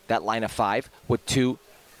played that line of 5 with 2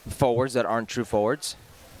 forwards that aren't true forwards?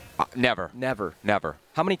 Never.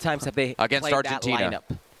 How many times have they against played Argentina? that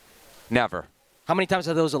lineup? Never. How many times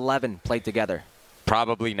have those 11 played together?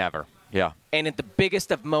 Probably never. Yeah. And at the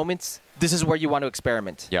biggest of moments, this is where you want to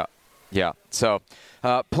experiment. Yeah. So,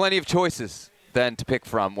 plenty of choices then to pick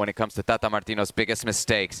from when it comes to Tata Martino's biggest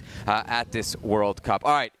mistakes at this World Cup.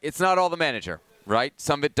 All right, it's not all the manager, right?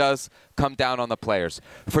 Some of it does come down on the players.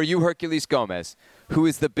 For you, Herculez Gomez, who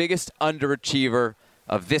is the biggest underachiever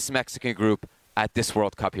of this Mexican group at this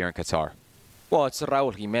World Cup here in Qatar? Well, it's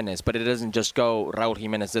Raul Jimenez, but it doesn't just go Raul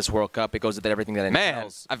Jimenez this World Cup. It goes with everything that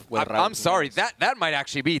entails. Man, I'm sorry. That might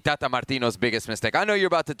actually be Tata Martino's biggest mistake. I know you're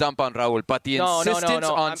about to dump on Raul, but the insistence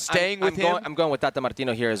on staying with him. I'm going with Tata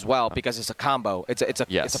Martino here as well because it's a combo. It's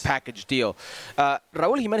a package deal.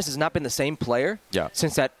 Raul Jimenez has not been the same player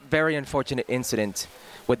since that very unfortunate incident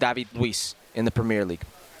with David Luiz in the Premier League.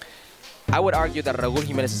 I would argue that Raul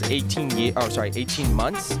Jimenez's 18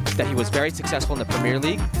 months that he was very successful in the Premier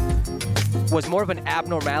League was more of an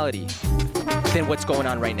abnormality than what's going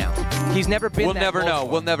on right now. He's never been. We'll never know.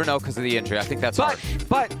 We'll never know because of the injury. I think that's harsh.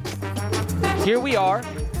 But here we are,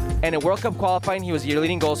 and in World Cup qualifying, he was your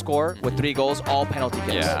leading goal scorer with 3 goals, all penalty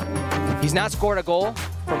kicks. Yeah. He's not scored a goal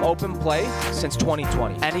from open play since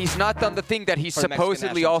 2020. And he's not done the thing that he's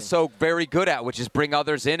supposedly also very good at, which is bring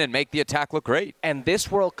others in and make the attack look great. And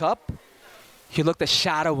this World Cup, he looked a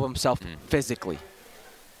shadow of himself physically.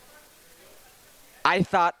 I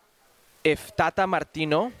thought if Tata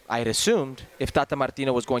Martino, I had assumed, if Tata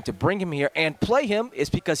Martino was going to bring him here and play him,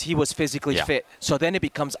 it's because he was physically fit. So then it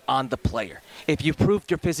becomes on the player. If you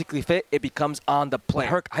proved you're physically fit, it becomes on the player.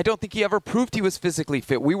 Herc, I don't think he ever proved he was physically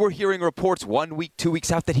fit. We were hearing reports 1 week, 2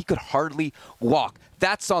 weeks out that he could hardly walk.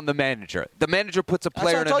 That's on the manager. The manager puts a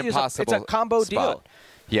player in an impossible It's a combo spot. deal.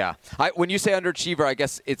 Yeah. When you say underachiever, I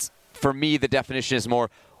guess it's, for me, the definition is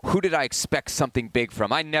more, who did I expect something big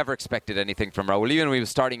from? I never expected anything from Raul, even when he was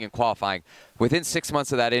starting and qualifying. Within 6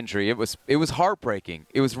 months of that injury, it was heartbreaking.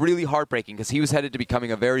 It was really heartbreaking because he was headed to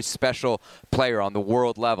becoming a very special player on the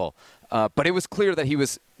world level. But it was clear that he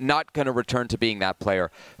was not going to return to being that player.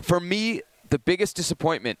 For me, the biggest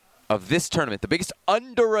disappointment of this tournament, the biggest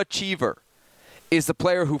underachiever, is the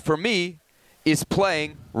player who, for me, is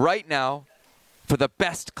playing right now for the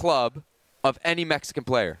best club of any Mexican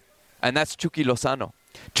player, and that's Chucky Lozano.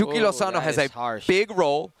 Chucky Lozano has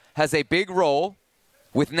a big role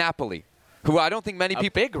with Napoli, who I don't think many people...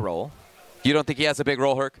 A big role? You don't think he has a big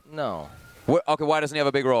role, Herc? No. Okay, why doesn't he have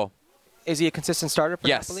a big role? Is he a consistent starter for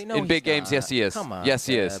Napoli? No, in big games, yes, he is. Come on. Yes,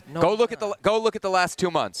 he is. No, go look at the last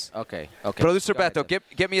 2 months. Okay. Producer Beto,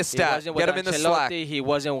 get me a stat. Get him in the Slack. He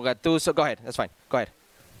wasn't with Gattuso. Go ahead. That's fine. Go ahead.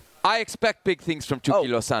 I expect big things from Chucky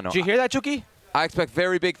Lozano. Did you hear that, Chucky? I expect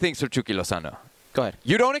very big things from Chucky Lozano. Go ahead.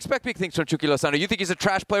 You don't expect big things from Chucky Lozano. You think he's a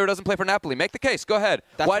trash player who doesn't play for Napoli. Make the case. Go ahead.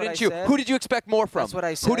 Why didn't you? Said. Who did you expect more from? That's what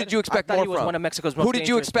I said. Who did you expect more from? He was one of Mexico's most Who did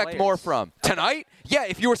you expect players. More from? Tonight? Yeah,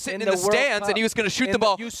 if you were sitting in the stands and he was going to shoot the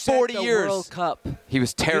ball 40 years. World Cup. He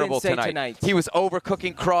was terrible tonight. He was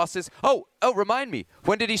overcooking crosses. Oh, remind me.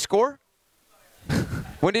 When did he score?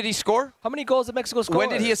 When did he score? How many goals did Mexico score? When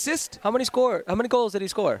did he assist? How many goals did he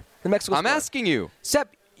score? I'm asking you.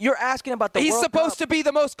 Sepp, you're asking about the He's World supposed Cup. to be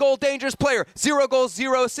the most goal-dangerous player. 0 goals,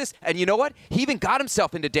 0 assists. And you know what? He even got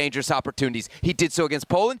himself into dangerous opportunities. He did so against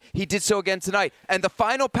Poland. He did so again tonight. And the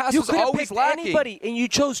final pass was always lacking. Anybody, and you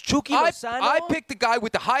chose Chucky Lozano? I picked the guy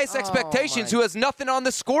with the highest expectations who has nothing on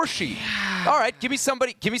the score sheet. All right, give me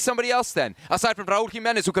somebody else then, aside from Raul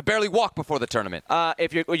Jimenez, who could barely walk before the tournament.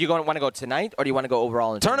 If you're going to want to go tonight, or do you want to go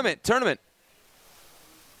overall in tournament?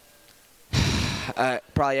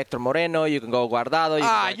 Probably Hector Moreno. You can go Guardado.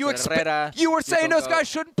 You were saying those guys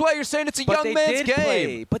shouldn't play. You're saying it's a young man's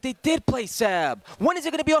game. But they did play, Seb. When is it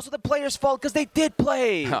going to be also the players' fault? Because they did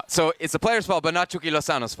play. So it's the players' fault, but not Chucky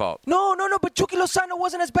Lozano's fault. No. But Chucky Lozano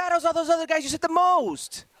wasn't as bad as all those other guys you said the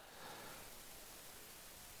most.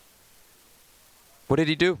 What did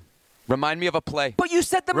he do? Remind me of a play. But you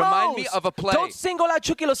said the most. Remind me of a play. Don't single out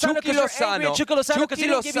Chucky Lozano because you're angry at Chucky Lozano because he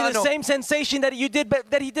didn't give you the same sensation that he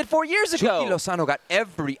did 4 years ago. Chucky Lozano got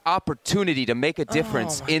every opportunity to make a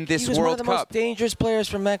difference in this World Cup. He was one of the most dangerous players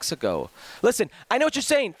from Mexico. Listen, I know what you're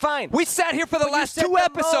saying. Fine. We sat here for the last 2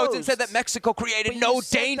 episodes and said that Mexico created no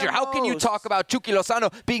danger. How can you talk about Chucky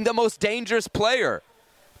Lozano being the most dangerous player?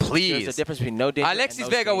 Please. There's a difference between no danger Alexis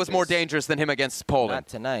and Vega was more dangerous than him against Poland. Not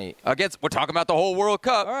tonight. We're talking about the whole World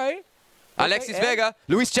Cup. All right. Alexis Vega.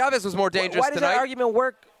 Luis Chavez was more dangerous tonight. Why does that argument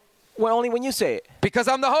work only when you say it? Because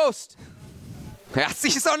I'm the host. Así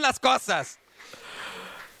son las cosas.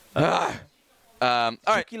 All right.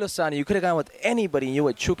 Chucky Lozano. You could have gone with anybody and you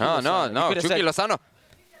went Chucky Lozano. No. Chucky Lozano.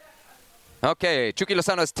 Okay, Chucky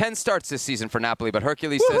Lozano has 10 starts this season for Napoli, but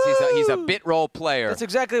Hercules says he's a bit role player. That's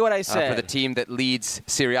exactly what I said. For the team that leads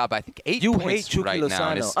Serie A by, I think, 8 you points hate Chucky right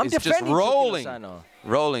Lozano. now. I'm just defending rolling, Chucky Lozano.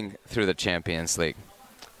 rolling through the Champions League.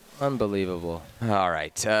 Unbelievable. All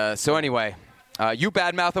right. So anyway, you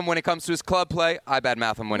badmouth him when it comes to his club play. I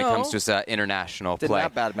badmouth him when it comes to his international play.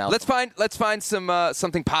 Not badmouth Let's find some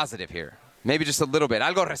something positive here. Maybe just a little bit.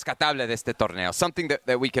 Algo rescatable de este torneo. Something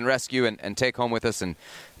that we can rescue and take home with us and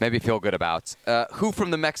maybe feel good about. Who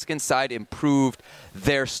from the Mexican side improved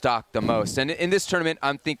their stock the most? And in this tournament,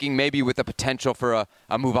 I'm thinking maybe with the potential for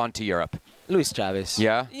a move on to Europe. Luis Chavez.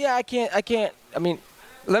 Yeah? Yeah, I can't. I mean,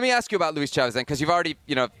 let me ask you about Luis Chavez then, because you've already,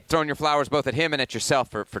 thrown your flowers both at him and at yourself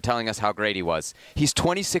for telling us how great he was. He's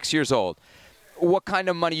 26 years old. What kind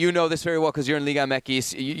of money? You know this very well because you're in Liga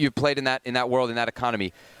MX. You played in that world, in that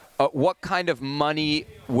economy. What kind of money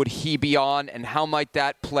would he be on, and how might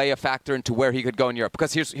that play a factor into where he could go in Europe?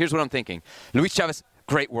 Because here's what I'm thinking. Luis Chavez,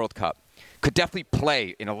 great World Cup. Could definitely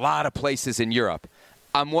play in a lot of places in Europe.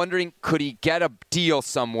 I'm wondering, could he get a deal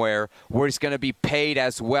somewhere where he's going to be paid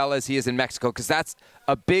as well as he is in Mexico? Because that's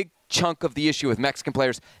a big chunk of the issue with Mexican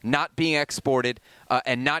players not being exported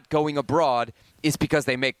and not going abroad is because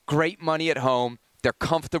they make great money at home. They're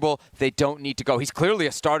comfortable. They don't need to go. He's clearly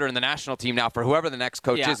a starter in the national team now for whoever the next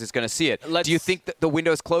coach is going to see it. Do you think that the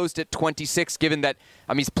window is closed at 26, given that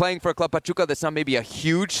he's playing for a club Pachuca that's not maybe a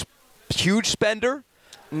huge spender?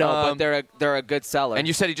 No, but they're a good seller. And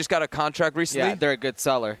you said he just got a contract recently? Yeah, they're a good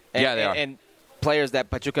seller. And, yeah, they are. And players that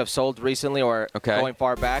Pachuca have sold recently or going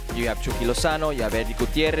far back, you have Chucky Lozano, you have Eddie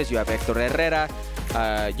Gutierrez, you have Hector Herrera,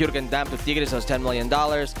 Jürgen Damm to Tigres was $10 million.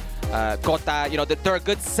 Cota, they're a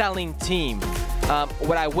good selling team.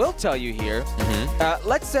 What I will tell you here,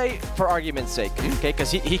 let's say for argument's sake, okay, because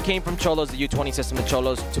he came from Cholos, the U20 system in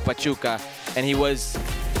Cholos, to Pachuca, and he was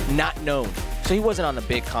not known. So he wasn't on a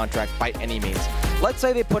big contract by any means. Let's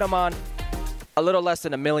say they put him on a little less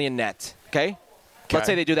than $1 million net, okay? Let's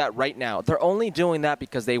say they do that right now. They're only doing that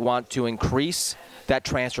because they want to increase that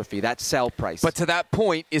transfer fee, that sell price. But to that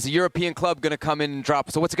point, is a European club going to come in and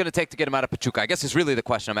drop? So what's it going to take to get him out of Pachuca? I guess is really the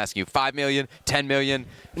question I'm asking you. $5 million, $10 million,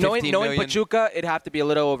 $15 million? Knowing Pachuca, it'd have to be a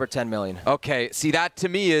little over $10 million. Okay. See, that to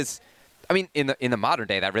me is, in the modern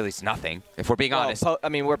day, that really is nothing, if we're being honest.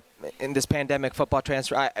 We're in this pandemic football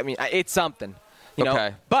transfer. It's something.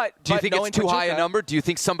 Okay. But do you think it's too high a number? Do you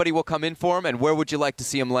think somebody will come in for him? And where would you like to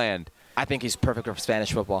see him land? I think he's perfect for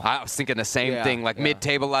Spanish football. I was thinking the same thing,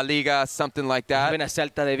 mid-table La Liga, something like that. Even a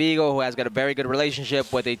Celta de Vigo, who has got a very good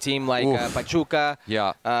relationship with a team like Pachuca.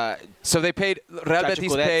 Yeah. So they paid, Real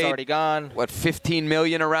Betis paid, already gone. $15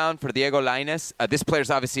 million around for Diego Lainez. This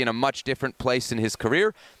player's obviously in a much different place in his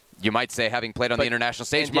career. You might say, having played on the international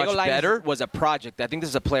stage, much better. Was a project. I think this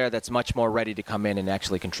is a player that's much more ready to come in and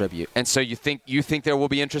actually contribute. And so you think there will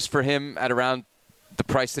be interest for him at around the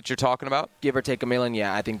price that you're talking about? Give or take $1 million,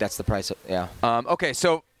 yeah. I think that's the price, yeah. Okay,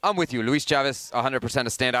 so I'm with you. Luis Chavez, 100% a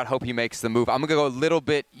standout. Hope he makes the move. I'm going to go a little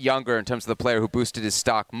bit younger in terms of the player who boosted his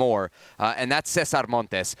stock more, and that's Cesar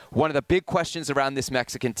Montes. One of the big questions around this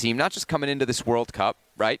Mexican team, not just coming into this World Cup,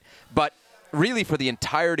 right, but really for the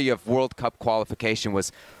entirety of World Cup qualification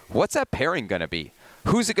was, what's that pairing going to be?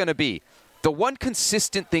 Who's it going to be? The one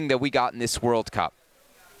consistent thing that we got in this World Cup,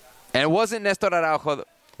 and it wasn't Nestor Araujo,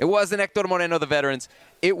 it wasn't Hector Moreno, the veterans.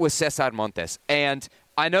 It was Cesar Montes. And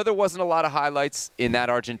I know there wasn't a lot of highlights in that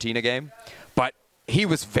Argentina game, but he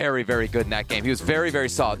was very, very good in that game. He was very, very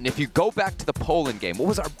solid. And if you go back to the Poland game, what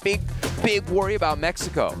was our big, big worry about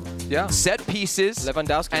Mexico? Yeah. Set pieces and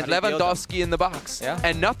Lewandowski in the box. Yeah.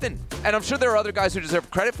 And nothing. And I'm sure there are other guys who deserve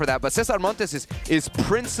credit for that, but Cesar Montes is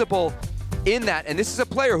principal in that. And this is a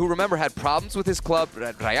player who, remember, had problems with his club,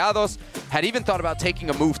 Rayados, had even thought about taking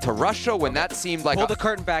a move to Russia when that seemed like... Pull the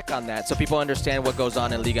curtain back on that so people understand what goes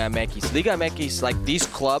on in Liga MX. Liga MX, like these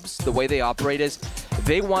clubs, the way they operate is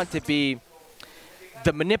they want to be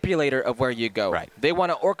the manipulator of where you go. Right. They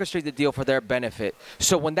want to orchestrate the deal for their benefit.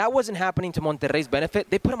 So when that wasn't happening to Monterrey's benefit,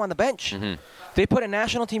 they put him on the bench. Mm-hmm. They put a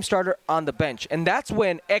national team starter on the bench. And that's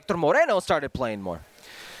when Hector Moreno started playing more.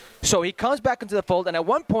 So he comes back into the fold, and at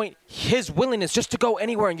one point, his willingness just to go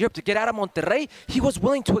anywhere in Europe, to get out of Monterrey, he was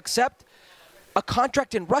willing to accept a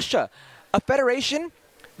contract in Russia, a federation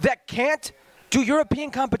that can't do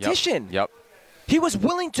European competition. Yep. He was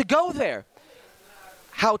willing to go there.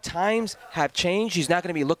 How times have changed. He's not going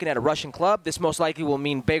to be looking at a Russian club. This most likely will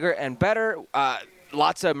mean bigger and better.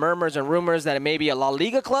 Lots of murmurs and rumors that it may be a La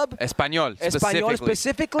Liga club. Español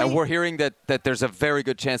specifically. And we're hearing that there's a very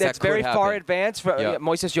good chance that could happen. That's very far advanced.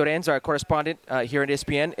 Moises Llorens, our correspondent here at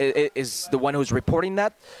ESPN, is the one who's reporting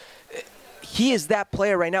that. He is that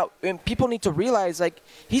player right now. And people need to realize,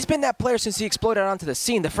 he's been that player since he exploded onto the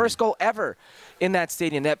scene. The first goal ever in that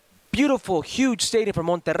stadium, that beautiful, huge stadium for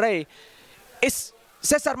Monterrey, is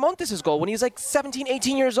Cesar Montes' goal when he was 17,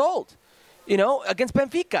 18 years old, against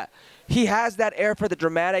Benfica. He has that air for the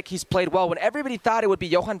dramatic. He's played well. When everybody thought it would be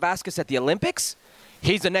Johan Vazquez at the Olympics,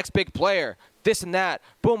 he's the next big player, this and that.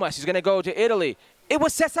 Pumas, he's going to go to Italy. It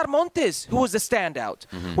was Cesar Montes who was the standout.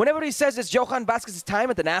 Whenever he says it's Johan Vazquez's time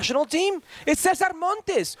at the national team, it's Cesar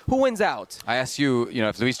Montes who wins out. I asked you,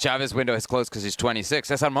 if Luis Chavez's window has closed because he's 26,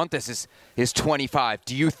 Cesar Montes is 25.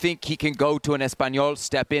 Do you think he can go to an Español,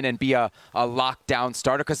 step in, and be a lockdown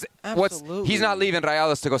starter? Because he's not leaving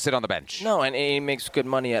Rayados to go sit on the bench. No, and he makes good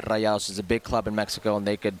money at Rayados. It's a big club in Mexico, and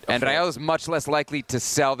they could. And Rayados is much less likely to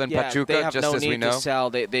sell than Pachuca, they have just no as need we know. To sell.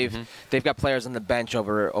 They've got players on the bench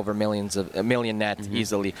over a million net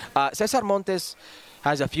easily. Cesar Montes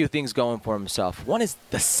has a few things going for himself. One is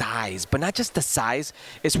the size, but not just the size.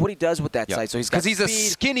 It's what he does with that size. So because he's a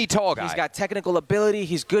skinny, tall guy. He's got technical ability.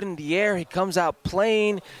 He's good in the air. He comes out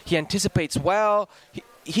playing. He anticipates well.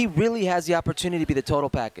 He really has the opportunity to be the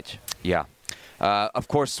total package. Yeah. Of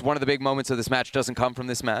course, one of the big moments of this match doesn't come from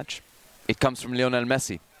this match. It comes from Lionel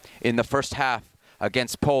Messi in the first half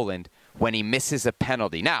against Poland when he misses a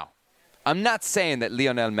penalty. Now, I'm not saying that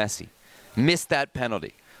Lionel Messi missed that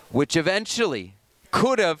penalty, which eventually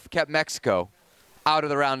could have kept Mexico out of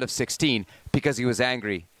the round of 16 because he was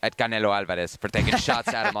angry at Canelo Alvarez for taking shots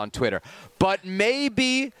at him on Twitter. But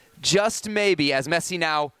maybe, just maybe, as Messi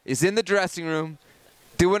now is in the dressing room,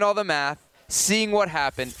 doing all the math, seeing what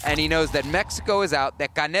happened, and he knows that Mexico is out,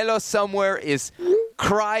 that Canelo somewhere is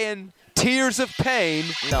crying tears of pain.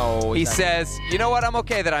 No, he says, you know what, I'm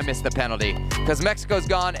okay that I missed the penalty because Mexico's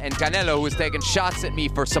gone, and Canelo, who was taking shots at me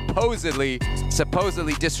for supposedly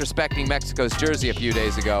disrespecting Mexico's jersey a few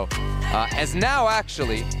days ago, has now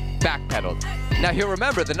actually backpedaled. Now, you'll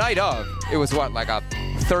remember the night of, it was like a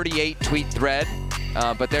 38-tweet thread.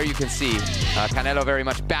 But there you can see Canelo very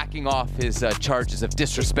much backing off his charges of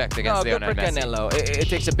disrespect against Lionel Messi. Good for Canelo. It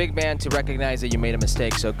takes a big man to recognize that you made a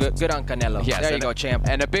mistake, so good on Canelo. Yes, there you go, champ.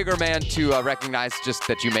 And a bigger man to recognize just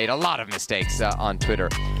that you made a lot of mistakes on Twitter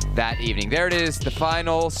that evening. There it is, the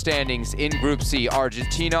final standings in Group C.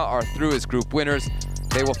 Argentina are through as group winners.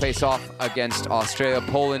 They will face off against Australia.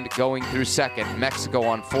 Poland going through second. Mexico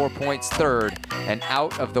on 4 points third and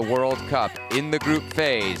out of the World Cup in the group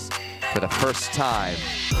phase for the first time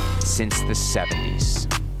since the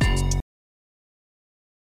 70s.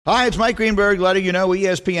 Hi, it's Mike Greenberg letting you know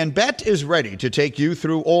ESPN Bet is ready to take you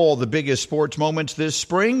through all the biggest sports moments this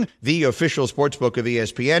spring. The official sportsbook of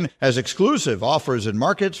ESPN has exclusive offers and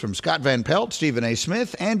markets from Scott Van Pelt, Stephen A.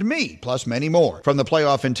 Smith, and me, plus many more. From the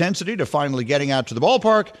playoff intensity to finally getting out to the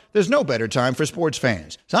ballpark, there's no better time for sports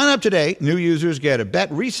fans. Sign up today. New users get a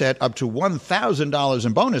bet reset up to $1,000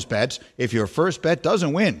 in bonus bets if your first bet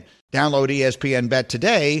doesn't win. Download ESPN Bet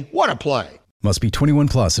today. What a play. Must be 21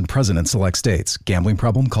 plus and present in select states. Gambling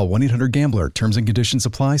problem? Call 1-800-GAMBLER. Terms and conditions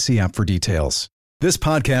apply. See app for details. This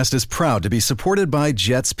podcast is proud to be supported by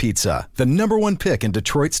Jets Pizza, the #1 pick in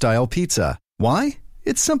Detroit-style pizza. Why?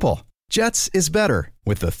 It's simple. Jets is better.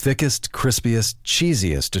 With the thickest, crispiest,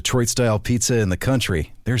 cheesiest Detroit-style pizza in the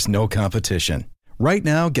country, there's no competition. Right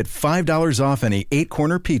now, get $5 off any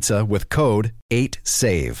 8-corner pizza with code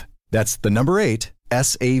 8SAVE. That's the number 8,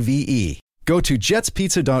 SAVE. Go to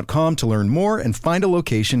jetspizza.com to learn more and find a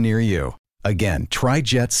location near you. Again, try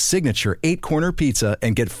Jet's signature 8-corner pizza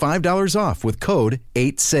and get $5 off with code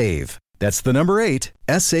 8SAVE. That's the number 8,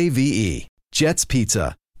 SAVE. Jet's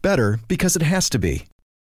Pizza. Better because it has to be.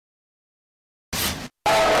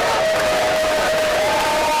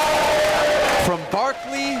 From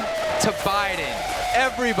Barkley to Biden,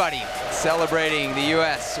 everybody celebrating the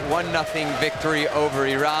U.S. 1-0 victory over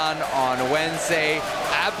Iran on Wednesday.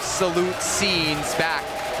 Absolute scenes back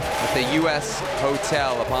at the U.S.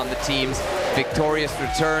 hotel upon the team's victorious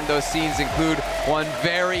return. Those scenes include one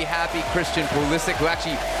very happy Christian Pulisic, who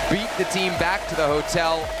actually beat the team back to the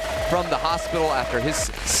hotel from the hospital after his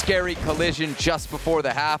scary collision just before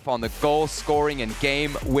the half on the goal-scoring and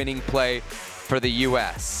game-winning play for the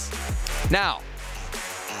U.S. Now,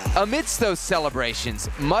 amidst those celebrations,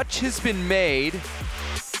 much has been made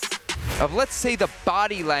of, let's say, the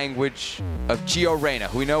body language of Gio Reyna,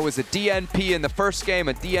 who we know was a DNP in the first game,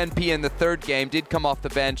 a DNP in the third game, did come off the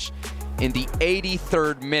bench in the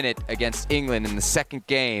 83rd minute against England in the second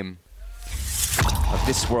game of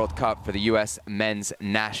this World Cup for the U.S. men's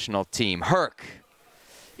national team. Herc,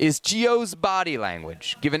 is Gio's body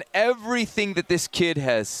language, given everything that this kid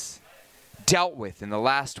has dealt with in the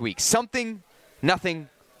last week, something, nothing,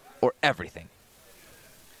 or everything?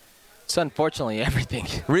 It's unfortunately everything.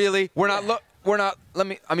 Really? Let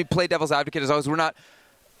me play devil's advocate as always. We're not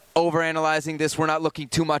overanalyzing this. We're not looking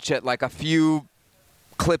too much at like a few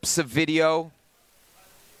clips of video.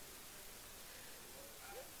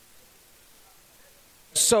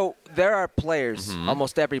 So there are players,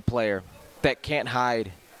 almost every player, that can't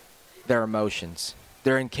hide their emotions.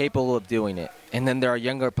 They're incapable of doing it. And then there are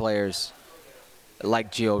younger players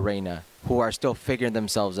like Gio Reyna who are still figuring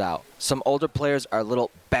themselves out. Some older players are a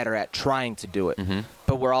little better at trying to do it,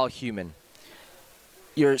 but we're all human.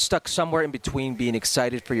 You're stuck somewhere in between being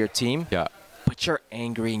excited for your team, but you're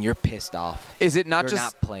angry and you're pissed off. Is it not you're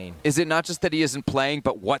just not playing? Is it not just that he isn't playing,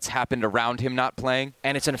 but what's happened around him not playing?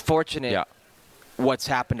 And it's unfortunate what's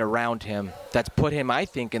happened around him that's put him, I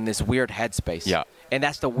think, in this weird headspace. Yeah. And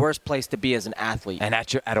that's the worst place to be as an athlete. And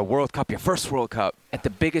at a World Cup, your first World Cup. At the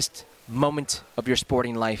biggest moment of your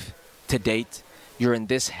sporting life to date, you're in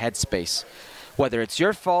this headspace. Whether it's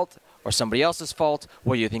your fault or somebody else's fault,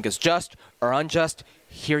 whether you think it's just or unjust,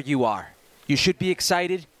 here you are. You should be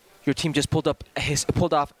excited. Your team just pulled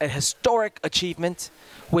off a historic achievement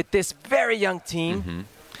with this very young team.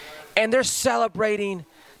 And they're celebrating,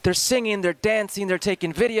 they're singing, they're dancing, they're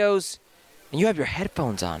taking videos, and you have your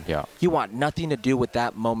headphones on. Yeah. You want nothing to do with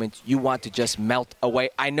that moment. You want to just melt away.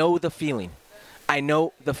 I know the feeling.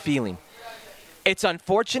 It's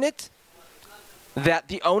unfortunate that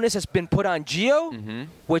the onus has been put on Gio,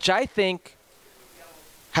 which I think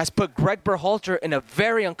has put Greg Berhalter in a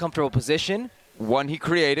very uncomfortable position. One he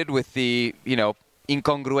created with the,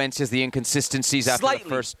 incongruencies, the inconsistencies after the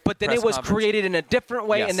first but then it was created in a different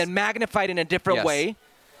way and then magnified in a different way.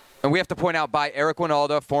 And we have to point out by Eric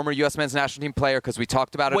Winalda, former U.S. men's national team player, because we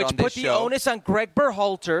talked about it on this show. Which put the onus on Greg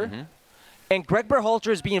Berhalter, and Greg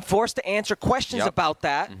Berhalter is being forced to answer questions about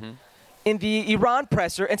that in the Iran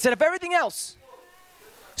presser instead of everything else.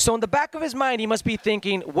 So in the back of his mind, he must be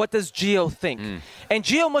thinking, what does Gio think? And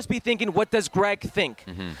Gio must be thinking, what does Greg think?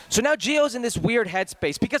 So now Gio's in this weird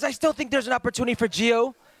headspace because I still think there's an opportunity for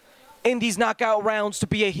Gio in these knockout rounds to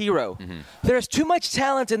be a hero. There's too much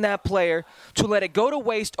talent in that player to let it go to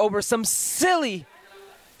waste over some silly,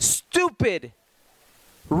 stupid,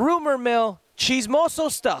 rumor mill, chismoso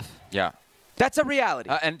stuff. Yeah. That's a reality.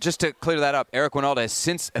 And just to clear that up, Eric Winalda has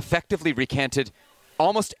since effectively recanted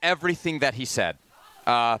almost everything that he said.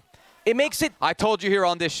 It makes it... I told you here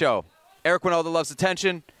on this show, Eric Winalda loves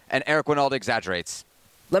attention, and Eric Winalda exaggerates.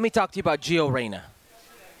 Let me talk to you about Gio Reyna.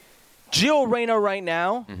 Gio Reyna right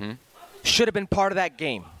now should have been part of that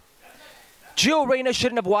game. Gio Reyna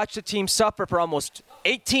shouldn't have watched the team suffer for almost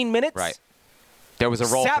 18 minutes. Right. There was a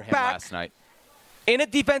role for him back last night. In a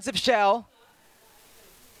defensive shell,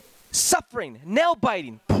 suffering,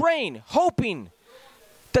 nail-biting, praying, hoping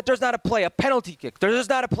that there's not a play, a penalty kick, there's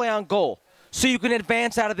not a play on goal, so you can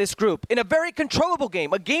advance out of this group in a very controllable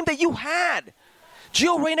game, a game that you had.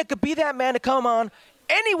 Gio Reyna could be that man to come on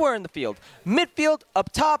anywhere in the field. Midfield,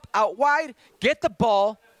 up top, out wide, get the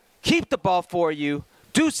ball, keep the ball for you,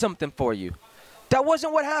 do something for you. That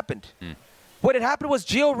wasn't what happened. What had happened was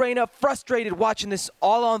Gio Reyna, frustrated watching this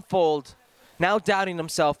all unfold, now doubting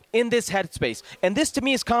himself in this headspace. And this to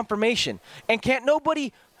me is confirmation. And can't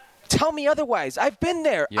nobody tell me otherwise. I've been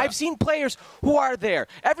there. Yeah. I've seen players who are there.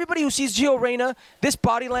 Everybody who sees Gio Reyna, this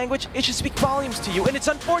body language, it should speak volumes to you. And it's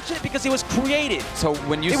unfortunate because it was created. So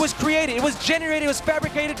when you... It was created. It was generated. It was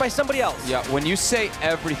fabricated by somebody else. Yeah, when you say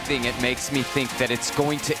everything, it makes me think that it's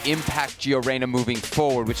going to impact Gio Reyna moving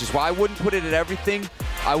forward, which is why I wouldn't put it at everything.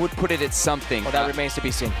 I would put it at something. Well, that remains to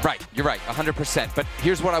be seen. Right, you're right, 100%. But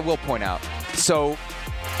here's what I will point out. So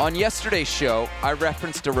on yesterday's show, I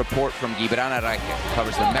referenced a report from Gibran Araique, who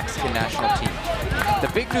covers the Mexican national team.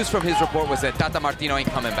 The big news from his report was that Tata Martino ain't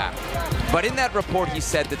coming back. But in that report, he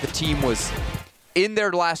said that the team was, in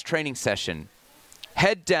their last training session,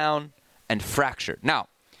 head down and fractured. Now,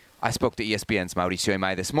 I spoke to ESPN's Mauricio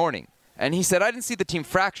Imay this morning, and he said, I didn't see the team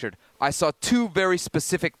fractured. I saw two very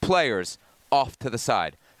specific players off to the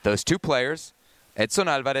side. Those two players, Edson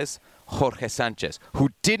Alvarez, Jorge Sanchez, who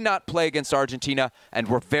did not play against Argentina and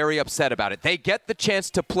were very upset about it. They get the chance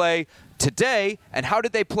to play today, and how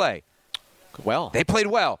did they play? Well. They played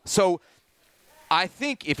well. So I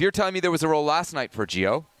think if you're telling me there was a role last night for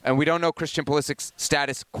Gio, and we don't know Christian Pulisic's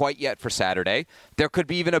status quite yet for Saturday, there could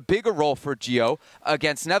be even a bigger role for Gio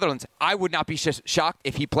against Netherlands. I would not be shocked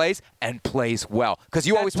if he plays and plays well. Because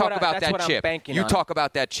you always talk about that chip. You talk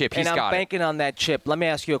about that chip. He's got it. And I'm banking on that chip. Let me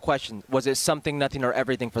ask you a question. Was it something, nothing, or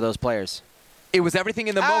everything for those players? It was everything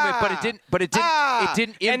in the moment, but it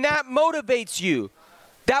didn't. And that motivates you.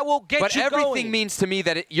 That will get you going. But everything means to me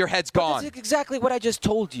that your head's gone. That's exactly what I just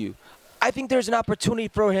told you. I think there's an opportunity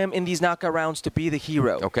for him in these knockout rounds to be the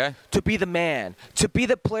hero. Okay. To be the man. To be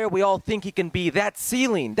the player we all think he can be. That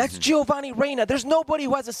ceiling. That's Giovanni Reyna. There's nobody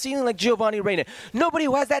who has a ceiling like Giovanni Reyna. Nobody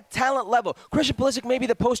who has that talent level. Christian Pulisic may be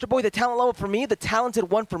the poster boy. The talent level for me, the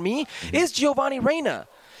talented one for me, is Giovanni Reyna.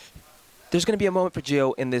 There's going to be a moment for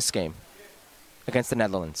Gio in this game against the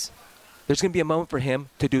Netherlands. There's going to be a moment for him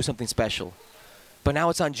to do something special. but now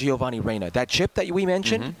it's on Giovanni Reyna. That chip that we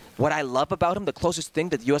mentioned, what I love about him, the closest thing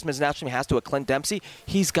that the U.S. men's national team has to a Clint Dempsey,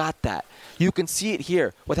 he's got that. You can see it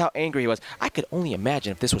here with how angry he was. I could only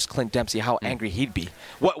imagine if this was Clint Dempsey, how angry he'd be.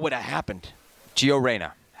 What would have happened? Gio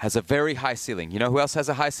Reyna has a very high ceiling. You know who else has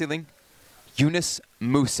a high ceiling? Yunus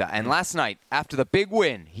Musa. And last night, after the big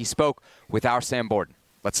win, he spoke with our Sam Borden.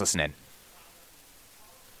 Let's listen in.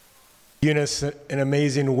 Yunus, an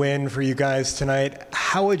amazing win for you guys tonight.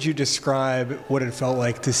 How would you describe what it felt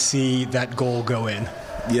like to see that goal go in?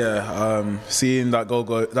 Yeah, seeing that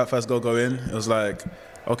first goal go in, it was like,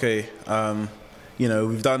 okay,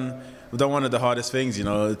 we've done one of the hardest things,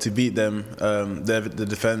 to beat them, the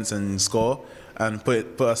defense and score, and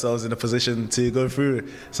put ourselves in a position to go through.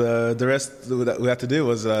 So the rest that we had to do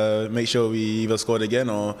was make sure we either scored again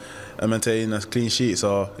or maintain a clean sheet.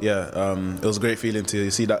 So yeah, it was a great feeling to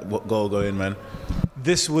see that goal go in, man.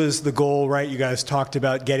 This was the goal, right? You guys talked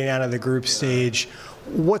about getting out of the group stage.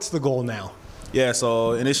 What's the goal now? Yeah,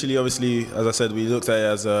 so initially, obviously, as I said, we looked at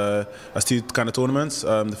it as two kind of tournaments.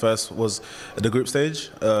 The first was the group stage.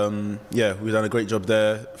 We've done a great job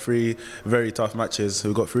there. 3 very tough matches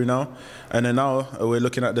we got through now. And then now we're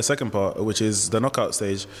looking at the second part, which is the knockout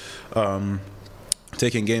stage,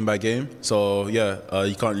 taking game by game. So,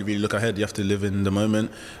 you can't really look ahead. You have to live in the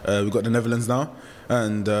moment. We've got the Netherlands now,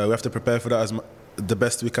 and we have to prepare for that the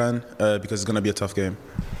best we can because it's going to be a tough game.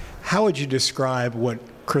 How would you describe what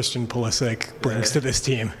Christian Pulisic brings to this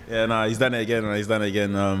team? Yeah, he's done it again.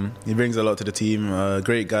 He brings a lot to the team.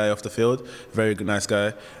 Great guy off the field, very good, nice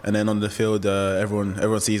guy. And then on the field,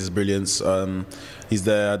 everyone sees his brilliance. He's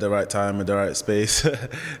there at the right time, at the right space.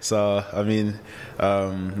 So,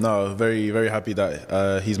 very, very happy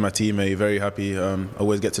that he's my teammate. Very happy.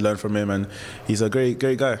 Always get to learn from him, and he's a great,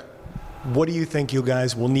 great guy. What do you think you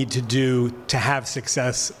guys will need to do to have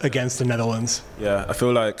success against the Netherlands? Yeah, I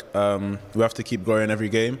feel like we have to keep growing every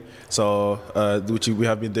game, so which we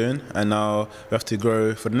have been doing, and now we have to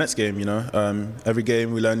grow for the next game. Every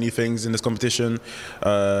game we learn new things in this competition.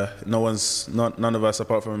 None of us,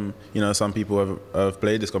 apart from some people have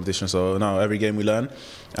played this competition. So now every game we learn,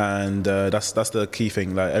 and that's the key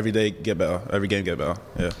thing. Like every day get better, every game get better.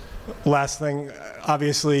 Yeah. Last thing,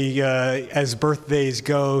 obviously, as birthdays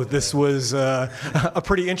go, this was a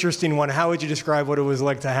pretty interesting one. How would you describe what it was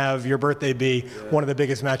like to have your birthday be one of the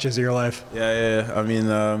biggest matches of your life? Yeah.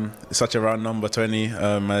 It's such a round number, 20.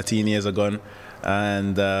 My teen years are gone.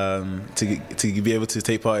 And to be able to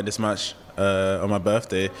take part in this match on my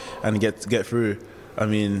birthday and get through,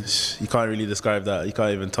 you can't really describe that. You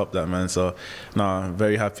can't even top that, man. So, I'm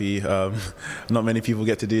very happy. Not many people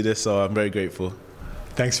get to do this, so I'm very grateful.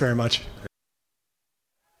 Thanks very much.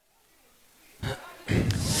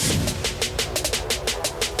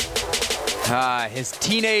 His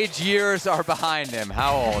teenage years are behind him.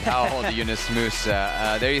 How old Yunus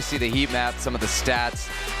Musa? There you see the heat map, some of the stats.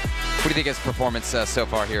 What do you think of his performance so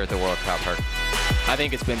far here at the World Cup, Hurt? I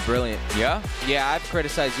think it's been brilliant. Yeah? Yeah, I've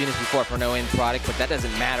criticized Yunus before for no end product, but that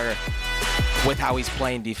doesn't matter with how he's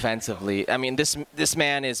playing defensively. This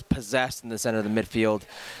man is possessed in the center of the midfield.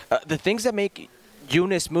 The things that make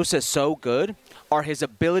Yunus Musa so good are his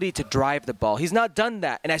ability to drive the ball. He's not done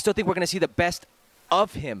that, and I still think we're going to see the best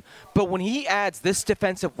of him. But when he adds this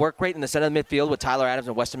defensive work rate in the center of the midfield with Tyler Adams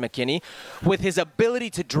and Weston McKennie, with his ability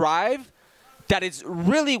to drive, that is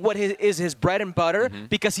really what is his bread and butter,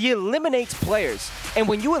 because he eliminates players. And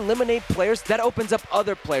when you eliminate players, that opens up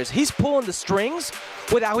other players. He's pulling the strings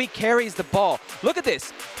with how he carries the ball. Look at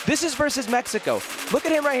this. This is versus Mexico. Look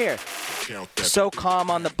at him right here. So calm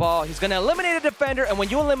on the ball. He's going to eliminate a defender, and when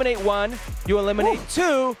you eliminate one, you eliminate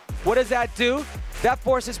two. What does that do? That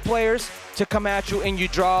forces players to come at you, and you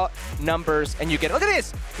draw numbers, and you get it. Look at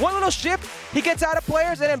this. One little shift, he gets out of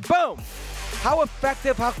players, and then boom. How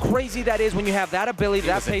effective, how crazy that is when you have that ability,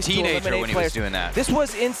 that pace to eliminate players. He was doing that. This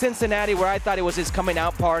was in Cincinnati where I thought it was his coming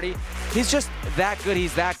out party. He's just that good.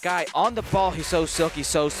 He's that guy. On the ball, he's so silky,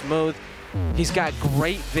 so smooth. He's got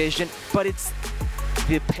great vision, but it's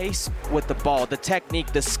the pace with the ball, the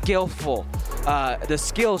technique, the skill,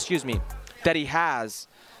 that he has.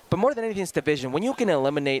 But more than anything, it's the vision. When you can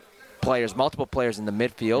eliminate players, multiple players in the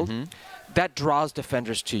midfield, that draws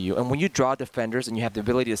defenders to you. And when you draw defenders and you have the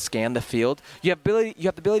ability to scan the field, you have the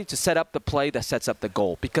ability to set up the play that sets up the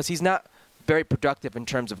goal. Because he's not very productive in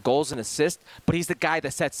terms of goals and assists, but he's the guy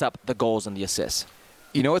that sets up the goals and the assists.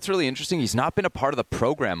 You know what's really interesting? He's not been a part of the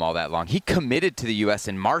program all that long. He committed to the U.S.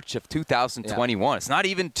 in March of 2021. Yeah. It's not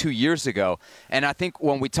even 2 years ago. And I think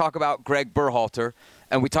when we talk about Greg Berhalter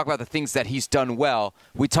and we talk about the things that he's done well,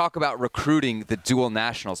 we talk about recruiting the dual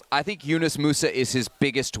nationals. I think Yunus Musa is his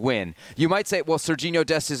biggest win. You might say, well, Serginho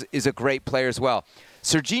Dest is a great player as well.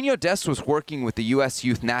 Serginho Dest was working with the U.S.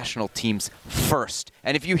 youth national teams first.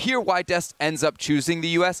 And if you hear why Dest ends up choosing the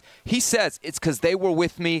U.S., he says it's because they were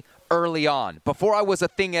with me early on. Before I was a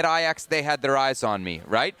thing at Ajax, they had their eyes on me,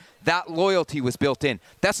 right? That loyalty was built in.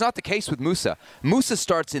 That's not the case with Musa. Musa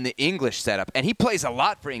starts in the English setup, and he plays a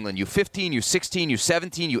lot for England. U15, U16,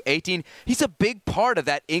 U17, U18. He's a big part of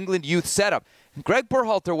that England youth setup. Greg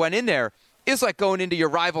Berhalter went in there. Is like going into your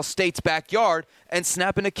rival state's backyard and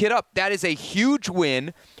snapping a kid up. That is a huge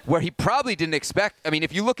win where he probably didn't expect. I mean,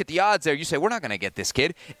 if you look at the odds there, you say, we're not going to get this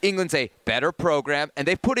kid. England's a better program, and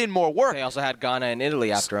they've put in more work. They also had Ghana and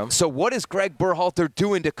Italy after him. So what is Greg Berhalter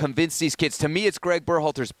doing to convince these kids? To me, it's Greg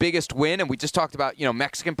Berhalter's biggest win, and we just talked about,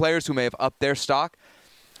 Mexican players who may have upped their stock.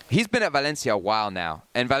 He's been at Valencia a while now,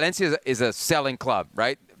 and Valencia is a selling club,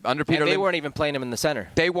 right? Under Peter They weren't even playing him in the center.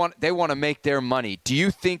 They want to make their money. Do you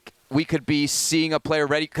think we could be seeing a player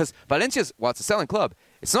ready? Because Valencia's, it's a selling club.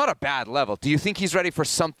 It's not a bad level. Do you think he's ready for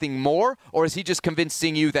something more, or is he just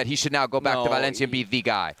convincing you that he should now go back to Valencia and be the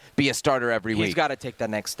guy, be a starter every week? He's got to take that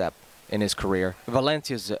next step in his career.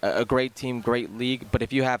 Valencia's a great team, great league, but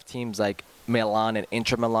if you have teams like Milan and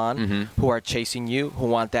Inter Milan who are chasing you, who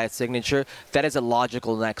want that signature, that is a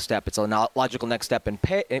logical next step. It's a logical next step in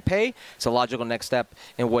pay. It's a logical next step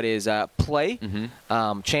in what is play,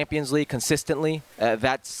 Champions League consistently,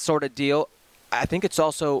 that sort of deal. I think it's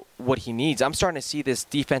also what he needs. I'm starting to see this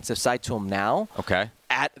defensive side to him now. Okay.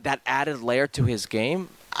 That added layer to his game.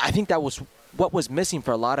 I think that was what was missing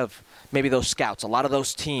for a lot of maybe those scouts, a lot of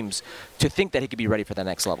those teams, to think that he could be ready for the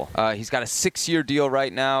next level. He's got a 6-year deal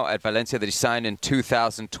right now at Valencia that he signed in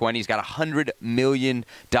 2020. He's got a $100 million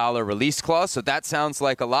release clause, so that sounds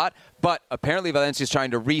like a lot. But apparently Valencia's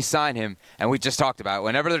trying to re-sign him, and we just talked about it.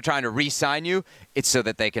 Whenever they're trying to re-sign you, it's so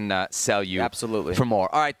that they can sell you for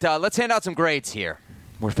more. All right, let's hand out some grades here.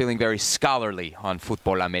 We're feeling very scholarly on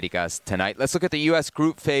Futbol Americas tonight. Let's look at the U.S.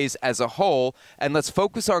 group phase as a whole, and let's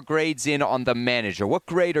focus our grades in on the manager. What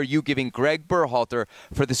grade are you giving Greg Berhalter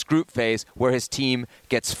for this group phase where his team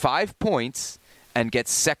gets 5 points and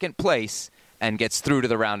gets second place and gets through to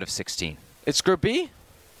the round of 16? It's Group B?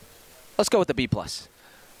 Let's go with the B+. I'm going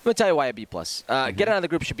to tell you why a B+. Getting out of the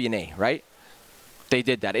group should be an A, right? They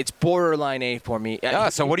did that. It's borderline A for me.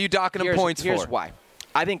 So what are you docking him points for? Here's why.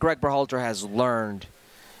 I think Greg Berhalter has learned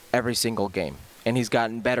every single game, and he's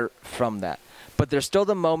gotten better from that. But there's still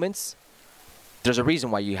the moments. There's a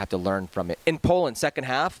reason why you have to learn from it. In Poland, second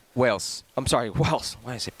half. Wales. I'm sorry, Wales.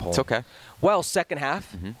 Why did I say Poland? It's okay. Wales, second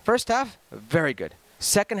half. First half, very good.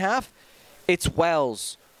 Second half, it's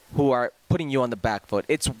Wales who are putting you on the back foot.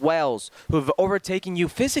 It's Wales who have overtaken you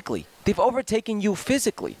physically. They've overtaken you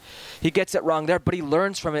physically. He gets it wrong there, but he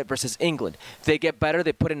learns from it versus England. They get better.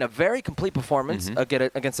 They put in a very complete performance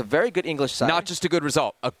against a very good English side. Not just a good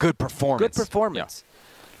result, a good performance. Good performance.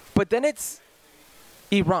 Yeah. But then it's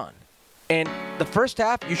Iran. And the first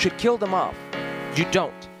half, you should kill them off. You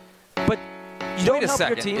don't. But you don't help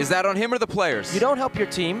your team. Is that on him or the players? You don't help your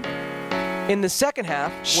team. In the second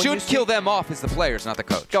half, should kill them off is the players, not the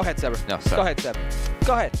coach. Go ahead, Sever. No, sorry. Go ahead, Sever.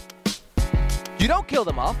 Go ahead. You don't kill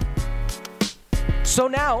them off. So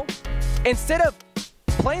now, instead of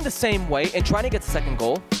playing the same way and trying to get the second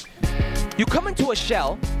goal, you come into a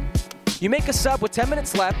shell. You make a sub with 10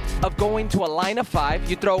 minutes left of going to a line of 5.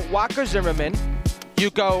 You throw Walker Zimmerman. You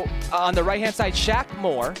go on the right-hand side, Shaq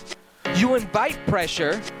Moore. You invite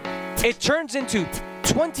pressure. It turns into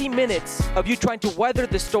 20 minutes of you trying to weather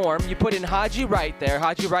the storm. You put in Haji Wright there.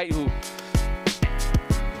 Haji Wright, who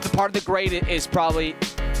the part of the grade is probably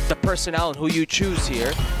the personnel and who you choose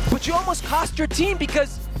here. But you almost cost your team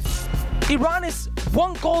because Iran is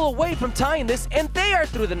 1 goal away from tying this, and they are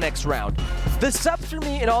through the next round. The subs for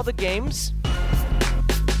me in all the games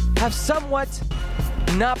have somewhat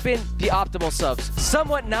not been the optimal subs.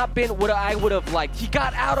 Somewhat not been what I would have liked. He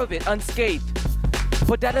got out of it unscathed.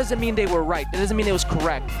 But that doesn't mean they were right. That doesn't mean it was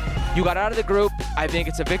correct. You got out of the group. I think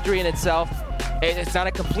it's a victory in itself. It's not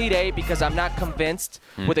a complete A because I'm not convinced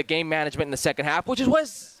with the game management in the second half, which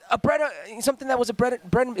was something that was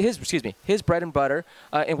his bread and butter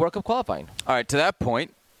in World Cup qualifying. All right, to that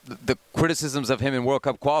point, the criticisms of him in World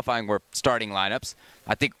Cup qualifying were starting lineups.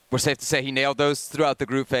 I think we're safe to say he nailed those throughout the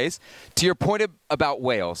group phase. To your point about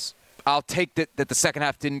Wales, I'll take that the second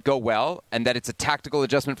half didn't go well and that it's a tactical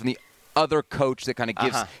adjustment from the other coach that kind of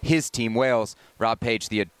gives his team, Wales, Rob Page,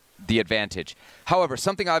 the advantage. However,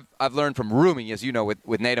 something I've learned from Rumi, as you know, with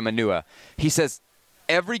Neda Manua, he says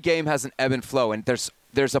every game has an ebb and flow, and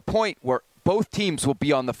there's a point where both teams will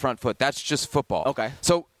be on the front foot. That's just football. Okay.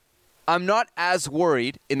 So I'm not as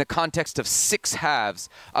worried in the context of 6 halves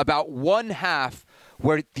about one half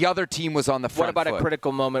where the other team was on the front What about foot. a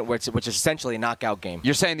critical moment which is essentially a knockout game?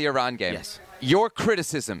 You're saying the Iran game. Yes. Your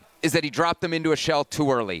criticism is that he dropped them into a shell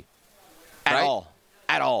too early. At right? all.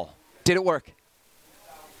 At all. Did it work?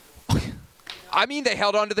 I mean, they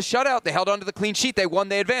held on to the shutout. They held on to the clean sheet. They won.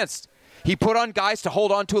 They advanced. He put on guys to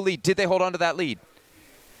hold on to a lead. Did they hold on to that lead?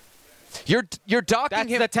 You're docking That's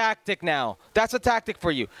him. the tactic now. That's a tactic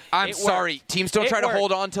for you. I'm sorry. Teams don't try to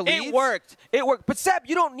hold on to leads? It worked. It worked. But, Seb,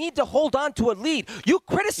 you don't need to hold on to a lead. You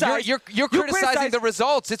criticize. You're criticizing the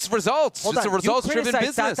results. It's results. Hold it's on. a results-driven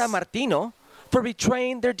business. Tata Martino for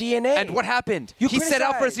betraying their DNA. And what happened? You He set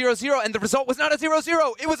out for a 0-0, and the result was not a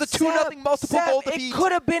 0-0. It was a 2-0 multiple goal defeat. It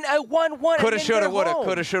could have been a 1-1. Coulda, shoulda, woulda.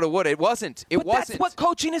 Coulda, shoulda, woulda. It wasn't. It wasn't. That's what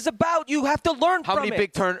coaching is about. You have to learn How from many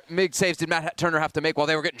it. big saves did Matt Turner have to make while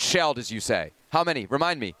they were getting shelled, as you say? How many?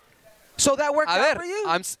 Remind me. So that worked out for you?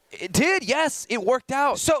 It did, yes. It worked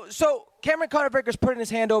out. So Cameron Conner-Breaker's putting his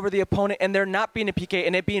hand over the opponent, and there not being a PK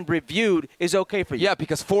and it being reviewed is okay for you. Yeah,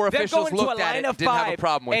 because 4 officials looked at it and didn't have a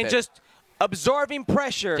problem with it. And just absorbing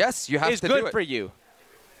pressure yes, you have is to do good it. for you.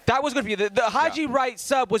 That was good for you. The Haji Wright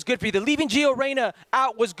sub was good for you. The leaving Gio Reyna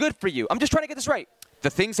out was good for you. I'm just trying to get this right.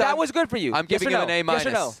 That was good for you. I'm giving him an A-. Yes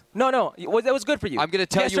or no? No. That was good for you. I'm going to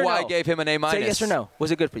tell you why I gave him an A-. Say yes or no. Was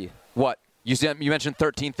it good for you? What? You mentioned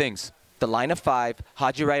 13 things. The line of 5,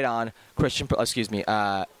 Haji Wright on,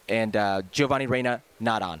 and Giovanni Reyna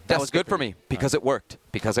not on. That was good for me because it worked.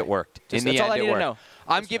 Because it worked. In the end, it worked.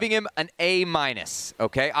 I'm giving him an A-.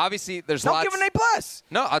 Okay. Obviously, there's lots. Don't give him an A+.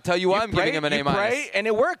 No, I'll tell you why I'm giving him an A-. You pray and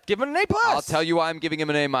it worked. Give him an A+. I'll tell you why I'm giving him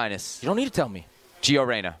an A-. You don't need to tell me. Gio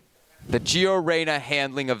Reyna. The Gio Reyna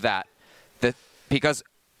handling of that. Because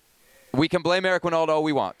we can blame Eric Winaldo all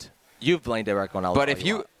we want. You've blamed Eric Winaldo. But if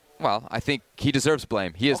you, well, I think he deserves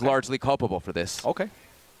blame. He is largely culpable for this. Okay.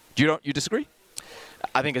 You disagree?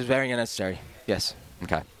 I think it's very unnecessary. Yes.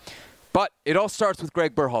 Okay. But it all starts with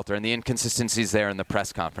Greg Berhalter and the inconsistencies there in the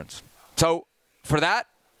press conference. So for that,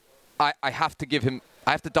 I have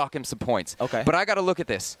to dock him some points. Okay. But I got to look at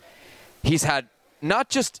this. He's not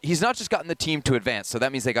just gotten the team to advance, so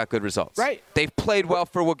that means they got good results. Right. They've played well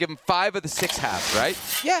we'll give them 5 of the 6 halves, right?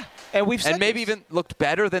 Yeah. And maybe even looked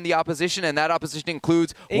better than the opposition, and that opposition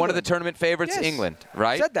includes one of the tournament favorites, yes. England,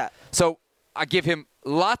 right? Said that. So I give him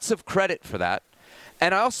lots of credit for that.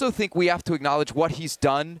 And I also think we have to acknowledge what he's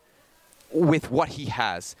done with what he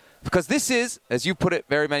has. Because this is, as you put it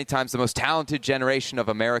very many times, the most talented generation of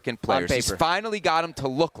American players. He's finally got them to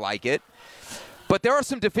look like it. But there are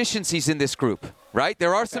some deficiencies in this group, right?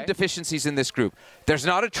 There are some deficiencies in this group. There's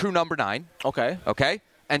not a true number 9. Okay?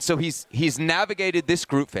 And so he's navigated this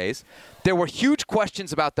group phase. There were huge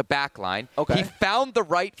questions about the back line. Okay. He found the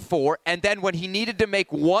right 4, and then when he needed to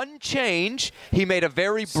make one change, he made a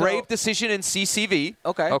very brave decision in CCV.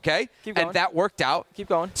 Okay? Keep going. And that worked out. Keep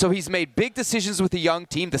going. So he's made big decisions with the young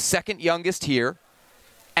team, the second youngest here.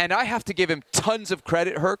 And I have to give him tons of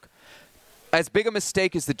credit, Herc. As big a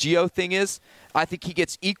mistake as the Gio thing is, I think he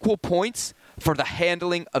gets equal points for the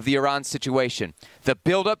handling of the Iran situation. The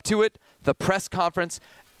build-up to it, the press conference,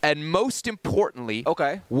 and most importantly,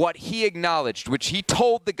 what he acknowledged, which he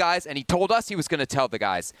told the guys, and he told us he was going to tell the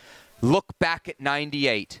guys, look back at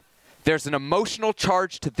 98. There's an emotional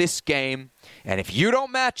charge to this game, and if you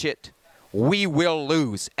don't match it, we will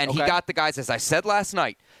lose. And he got the guys, as I said last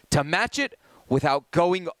night, to match it without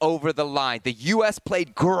going over the line. The U.S.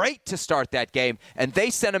 played great to start that game, and they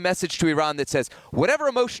sent a message to Iran that says, whatever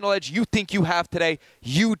emotional edge you think you have today,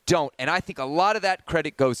 you don't. And I think a lot of that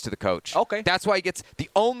credit goes to the coach. That's why he gets the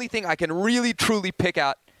only thing I can really, truly pick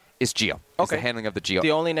out is Gio. Is the handling of the Gio.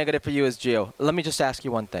 The only negative for you is Gio. Let me just ask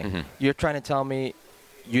you one thing. Mm-hmm. You're trying to tell me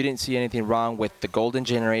you didn't see anything wrong with the golden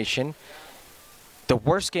generation. The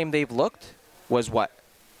worst game they've looked was what?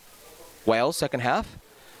 Wales, second half?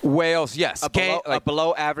 Wales, yes. A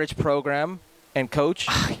below-average program and coach.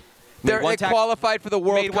 They qualified for the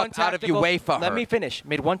World Cup out of UEFA. Let me finish.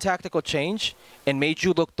 Made one tactical change and made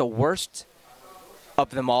you look the worst of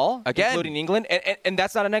them all, including England, and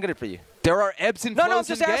that's not a negative for you. There are ebbs and flows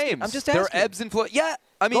in games. I'm just asking. There are ebbs and flows. Yeah,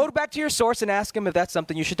 I mean, go back to your source and ask him if that's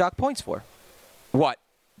something you should dock points for. What?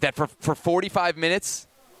 That for 45 minutes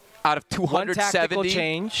out of 270? One tactical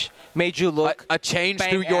change made you look a change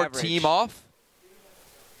threw your team off?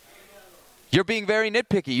 You're being very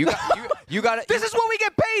nitpicky. You got it. This is what we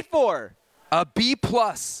get paid for. A B+.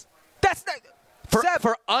 That's not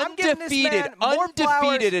for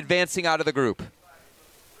undefeated advancing out of the group.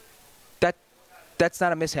 That's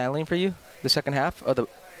not a mishandling for you. The second half of the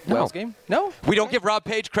Wales game. No. We don't give Rob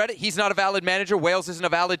Page credit. He's not a valid manager. Wales isn't a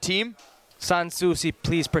valid team. Sansusi,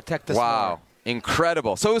 please protect us. Wow.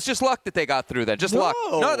 Incredible. So it was just luck that they got through then. Just luck.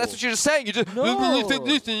 No, that's what you're just saying. You just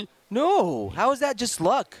No. How is that just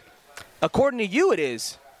luck? According to you, it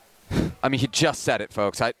is. I mean, he just said it,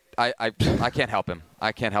 folks. I can't help him.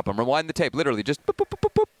 I can't help him. Rewind the tape. Literally, just boop, boop, boop,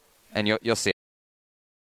 boop, boop, and you'll see it.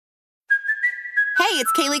 Hey,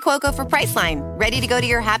 it's Kaylee Cuoco for Priceline. Ready to go to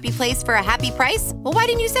your happy place for a happy price? Well, why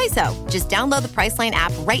didn't you say so? Just download the Priceline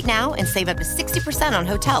app right now and save up to 60% on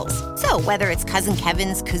hotels. So whether it's Cousin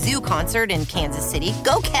Kevin's Kazoo Concert in Kansas City,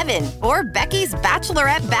 go Kevin, or Becky's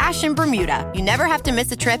Bachelorette Bash in Bermuda, you never have to miss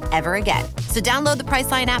a trip ever again. So download the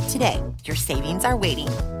Priceline app today. Your savings are waiting.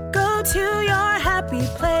 Go to your happy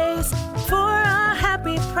place for a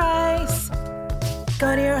happy price.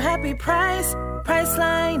 Go to your happy price,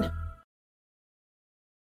 Priceline.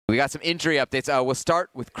 We got some injury updates. We'll start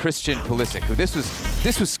with Christian Pulisic, who this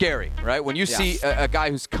was scary, right? When you see a guy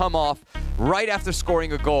who's come off right after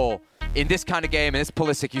scoring a goal in this kind of game, and it's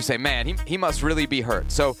Pulisic, you say, man, he must really be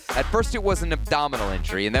hurt. So at first it was an abdominal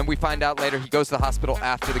injury, and then we find out later he goes to the hospital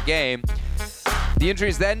after the game. The injury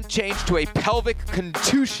is then changed to a pelvic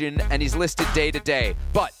contusion, and he's listed day to day.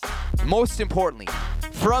 But most importantly,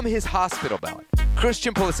 from his hospital bed,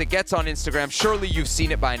 Christian Pulisic gets on Instagram. Surely you've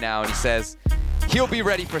seen it by now, and he says, he'll be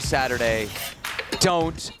ready for Saturday.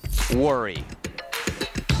 Don't worry.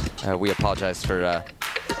 We apologize for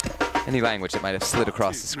any language that might have slid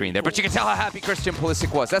across the screen there. But you can tell how happy Christian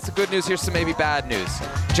Pulisic was. That's the good news. Here's some maybe bad news.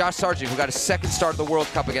 Josh Sargent, who got his second start of the World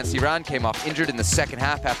Cup against Iran, came off injured in the second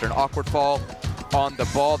half after an awkward fall on the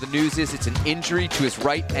ball. The news is it's an injury to his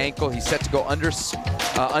right ankle. He's set to go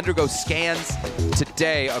undergo scans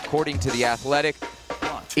today, according to The Athletic.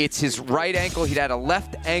 It's his right ankle. He'd had a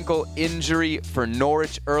left ankle injury for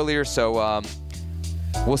Norwich earlier, so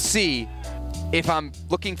we'll see. If I'm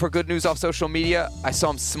looking for good news off social media, I saw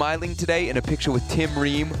him smiling today in a picture with Tim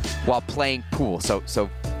Ream while playing pool. So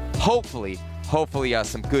hopefully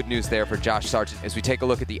some good news there for Josh Sargent as we take a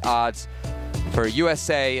look at the odds for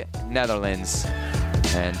USA, Netherlands.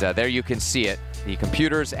 And there you can see it. The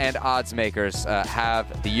computers and odds makers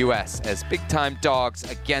have the U.S. as big-time dogs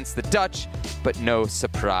against the Dutch, but no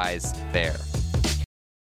surprise there.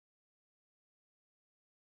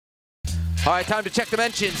 All right, time to check the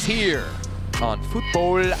mentions here on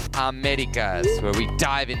Futbol Americas, where we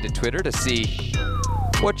dive into Twitter to see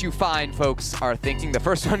what you fine folks are thinking. The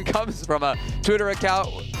first one comes from a Twitter account,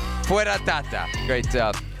 Fuera Tata. Great.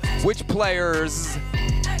 Which players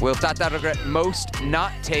will Tata regret most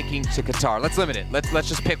not taking to Qatar? Let's limit it. Let's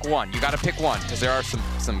just pick one. You got to pick one because there are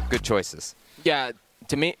some good choices. Yeah,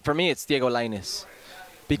 for me, it's Diego Lainez.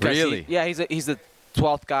 Because really? He's the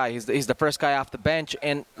 12th guy. He's the first guy off the bench.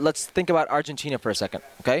 And let's think about Argentina for a second,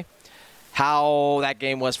 okay? How that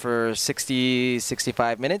game was for 60,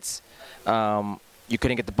 65 minutes. You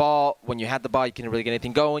couldn't get the ball. When you had the ball, you couldn't really get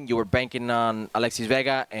anything going. You were banking on Alexis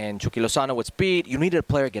Vega and Chucky Lozano with speed. You needed a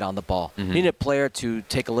player to get on the ball. Mm-hmm. You needed a player to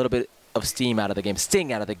take a little bit of steam out of the game,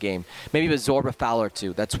 sting out of the game. Maybe absorb a foul or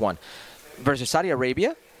two. That's one. Versus Saudi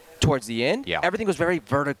Arabia, towards the end, everything was very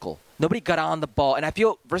vertical. Nobody got on the ball. And I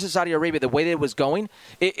feel versus Saudi Arabia, the way that it was going,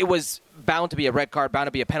 it was bound to be a red card, bound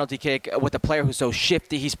to be a penalty kick with a player who's so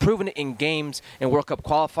shifty. He's proven it in games in World Cup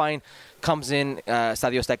qualifying. Comes in,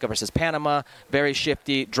 Estadio Azteca versus Panama, very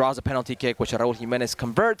shifty, draws a penalty kick, which Raul Jimenez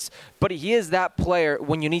converts. But he is that player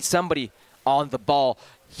when you need somebody on the ball.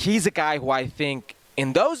 He's a guy who I think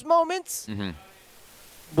in those moments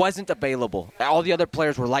wasn't available. All the other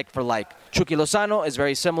players were like for like. Chucky Lozano is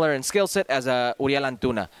very similar in skill set as Uriel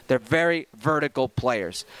Antuna. They're very vertical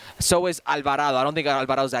players. So is Alvarado. I don't think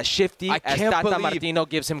Alvarado's as shifty as Tata Martino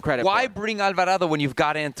gives him credit Why for. bring Alvarado when you've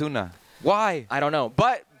got Antuna? Why? I don't know.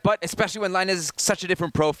 But especially when Lainez is such a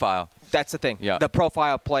different profile. That's the thing. Yeah. The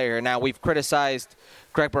profile player. Now, we've criticized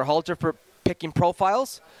Greg Berhalter for picking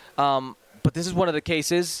profiles, but this is one of the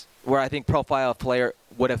cases where I think profile player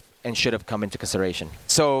would have and should have come into consideration.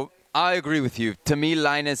 So I agree with you. To me,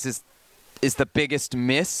 Lainez is the biggest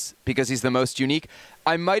miss because he's the most unique.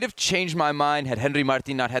 I might have changed my mind had Henry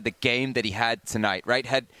Martin not had the game that he had tonight, right?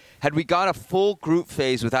 Had we gone a full group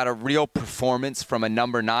phase without a real performance from a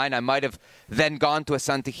number 9, I might have then gone to a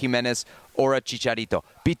Santi Jimenez or a Chicharito.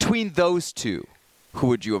 Between those two, who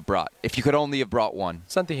would you have brought if you could only have brought one?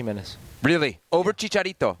 Santi Jimenez. Really? Over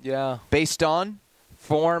Chicharito? Yeah. Based on?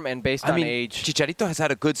 Form and based on age. Chicharito has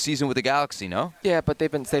had a good season with the Galaxy, no? Yeah, but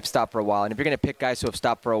they've stopped for a while. And if you're going to pick guys who have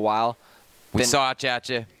stopped for a while, we saw it,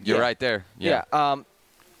 Chacha. You're right there. Yeah.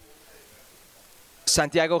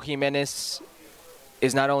 Santiago Jimenez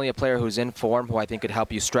is not only a player who's in form, who I think could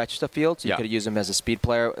help you stretch the field. So you could use him as a speed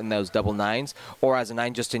player in those double 9s or as a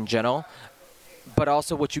 9 just in general. But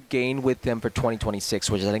also what you gain with him for 2026,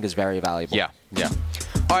 which I think is very valuable. Yeah.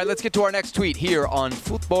 All right, let's get to our next tweet here on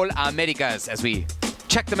Futbol Americas as we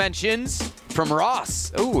check the mentions from Ross.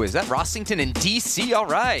 Ooh, is that Rossington in D.C.? All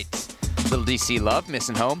right. Little D.C. love,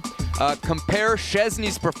 missing home. Compare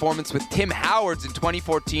Szczesny's performance with Tim Howard's in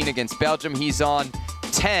 2014 against Belgium. He's on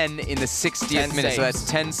 10 in the 60th minute. So that's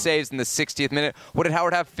 10 saves in the 60th minute. What did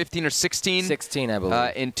Howard have, 15 or 16? 16, I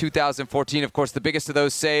believe. In 2014, of course, the biggest of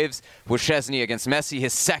those saves was Szczesny against Messi,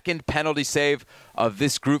 his second penalty save of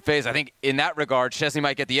this group phase. I think in that regard, Szczesny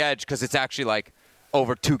might get the edge because it's actually like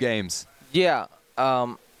over 2 games. Yeah,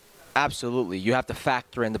 absolutely. You have to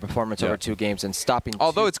factor in the performance over 2 games and stopping.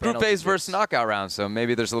 Although it's group phase versus knockout round, so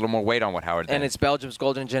maybe there's a little more weight on what Howard did. And it's Belgium's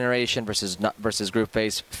golden generation versus group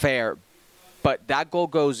phase. Fair. But that goal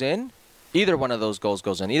goes in. Either one of those goals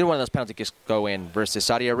goes in. Either one of those penalty kicks go in versus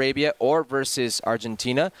Saudi Arabia or versus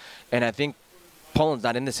Argentina. And I think Poland's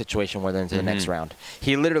not in the situation where they're into the next round.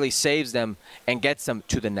 He literally saves them and gets them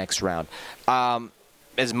to the next round.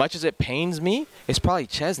 As much as it pains me, it's probably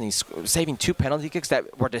Szczesny saving 2 penalty kicks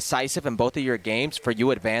that were decisive in both of your games for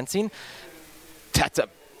you advancing. That's a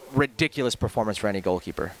ridiculous performance for any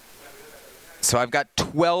goalkeeper. So I've got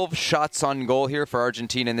 12 shots on goal here for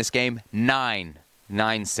Argentina in this game. 9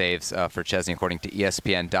 saves for Szczesny, according to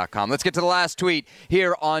ESPN.com. Let's get to the last tweet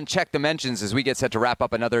here on Check the Mentions as we get set to wrap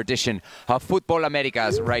up another edition of Futbol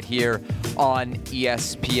Americas right here on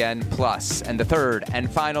ESPN+. And the third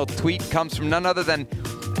and final tweet comes from none other than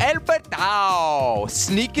El Bertao,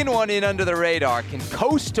 sneaking one in under the radar. Can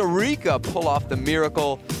Costa Rica pull off the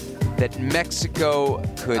miracle that Mexico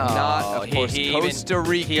could not? Of course, Costa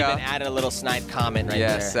Rica. He even added a little snide comment right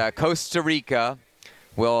there. Yes, Costa Rica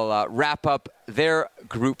will wrap up their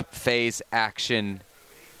group phase action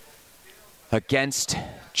against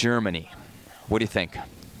Germany. What do you think?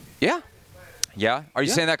 Yeah. Yeah? Are you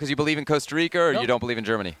saying that because you believe in Costa Rica or you don't believe in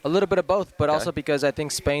Germany? A little bit of both, but also because I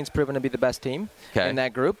think Spain's proven to be the best team in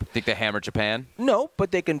that group. Think they hammer Japan? No, but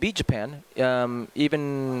they can beat Japan.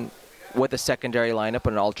 Even with a secondary lineup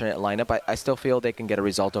and an alternate lineup, I still feel they can get a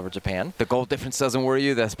result over Japan. The goal difference doesn't worry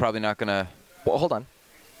you? That's probably not going to... Well, hold on.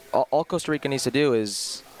 All Costa Rica needs to do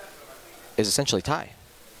is essentially tie.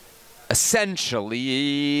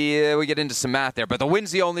 Essentially, we get into some math there, but the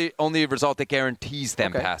win's the only result that guarantees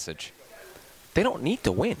them passage. They don't need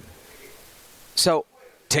to win. So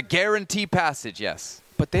to guarantee passage, yes.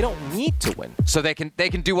 But they don't need to win. So they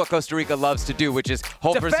can do what Costa Rica loves to do, which is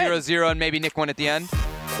hold for 0-0 and maybe nick one at the end,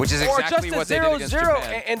 which is exactly what they did against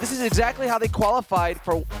Japan. And this is exactly how they qualified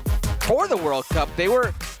for the World Cup. They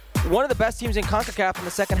were one of the best teams in CONCACAF in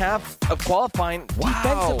the second half of qualifying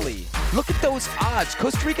defensively. Look at those odds.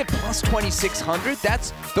 Costa Rica plus 2,600.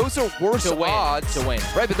 Those are worse odds to win.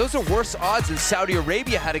 Right, but those are worse odds than Saudi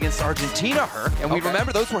Arabia had against Argentina, Herc. And we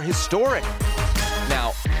remember those were historic.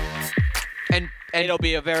 Now, and it'll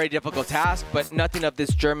be a very difficult task, but nothing of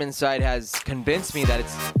this German side has convinced me that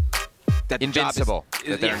it's invincible.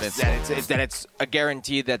 That it's a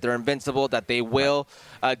guarantee that they're invincible, that they will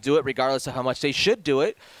do it regardless of how much they should do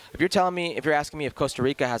it. If you're asking me if Costa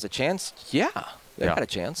Rica has a chance, they've got a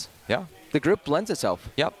chance. Yeah. The group lends itself.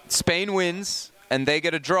 Yep. Spain wins and they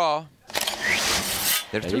get a draw.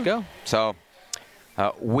 There you go. So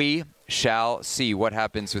we shall see what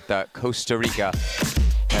happens with Costa Rica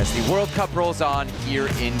as the World Cup rolls on here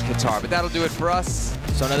in Qatar. But that'll do it for us.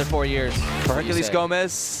 So another 4 years. For Hercules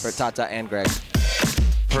Gomez. For Tata and Greg.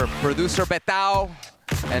 For producer Betao.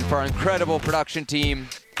 And for our incredible production team,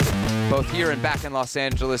 both here and back in Los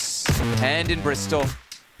Angeles and in Bristol.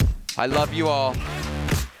 I love you all.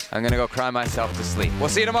 I'm going to go cry myself to sleep. We'll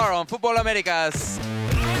see you tomorrow on Futbol Americas,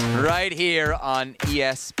 right here on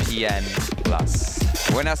ESPN+.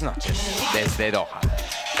 Buenas noches desde Doha.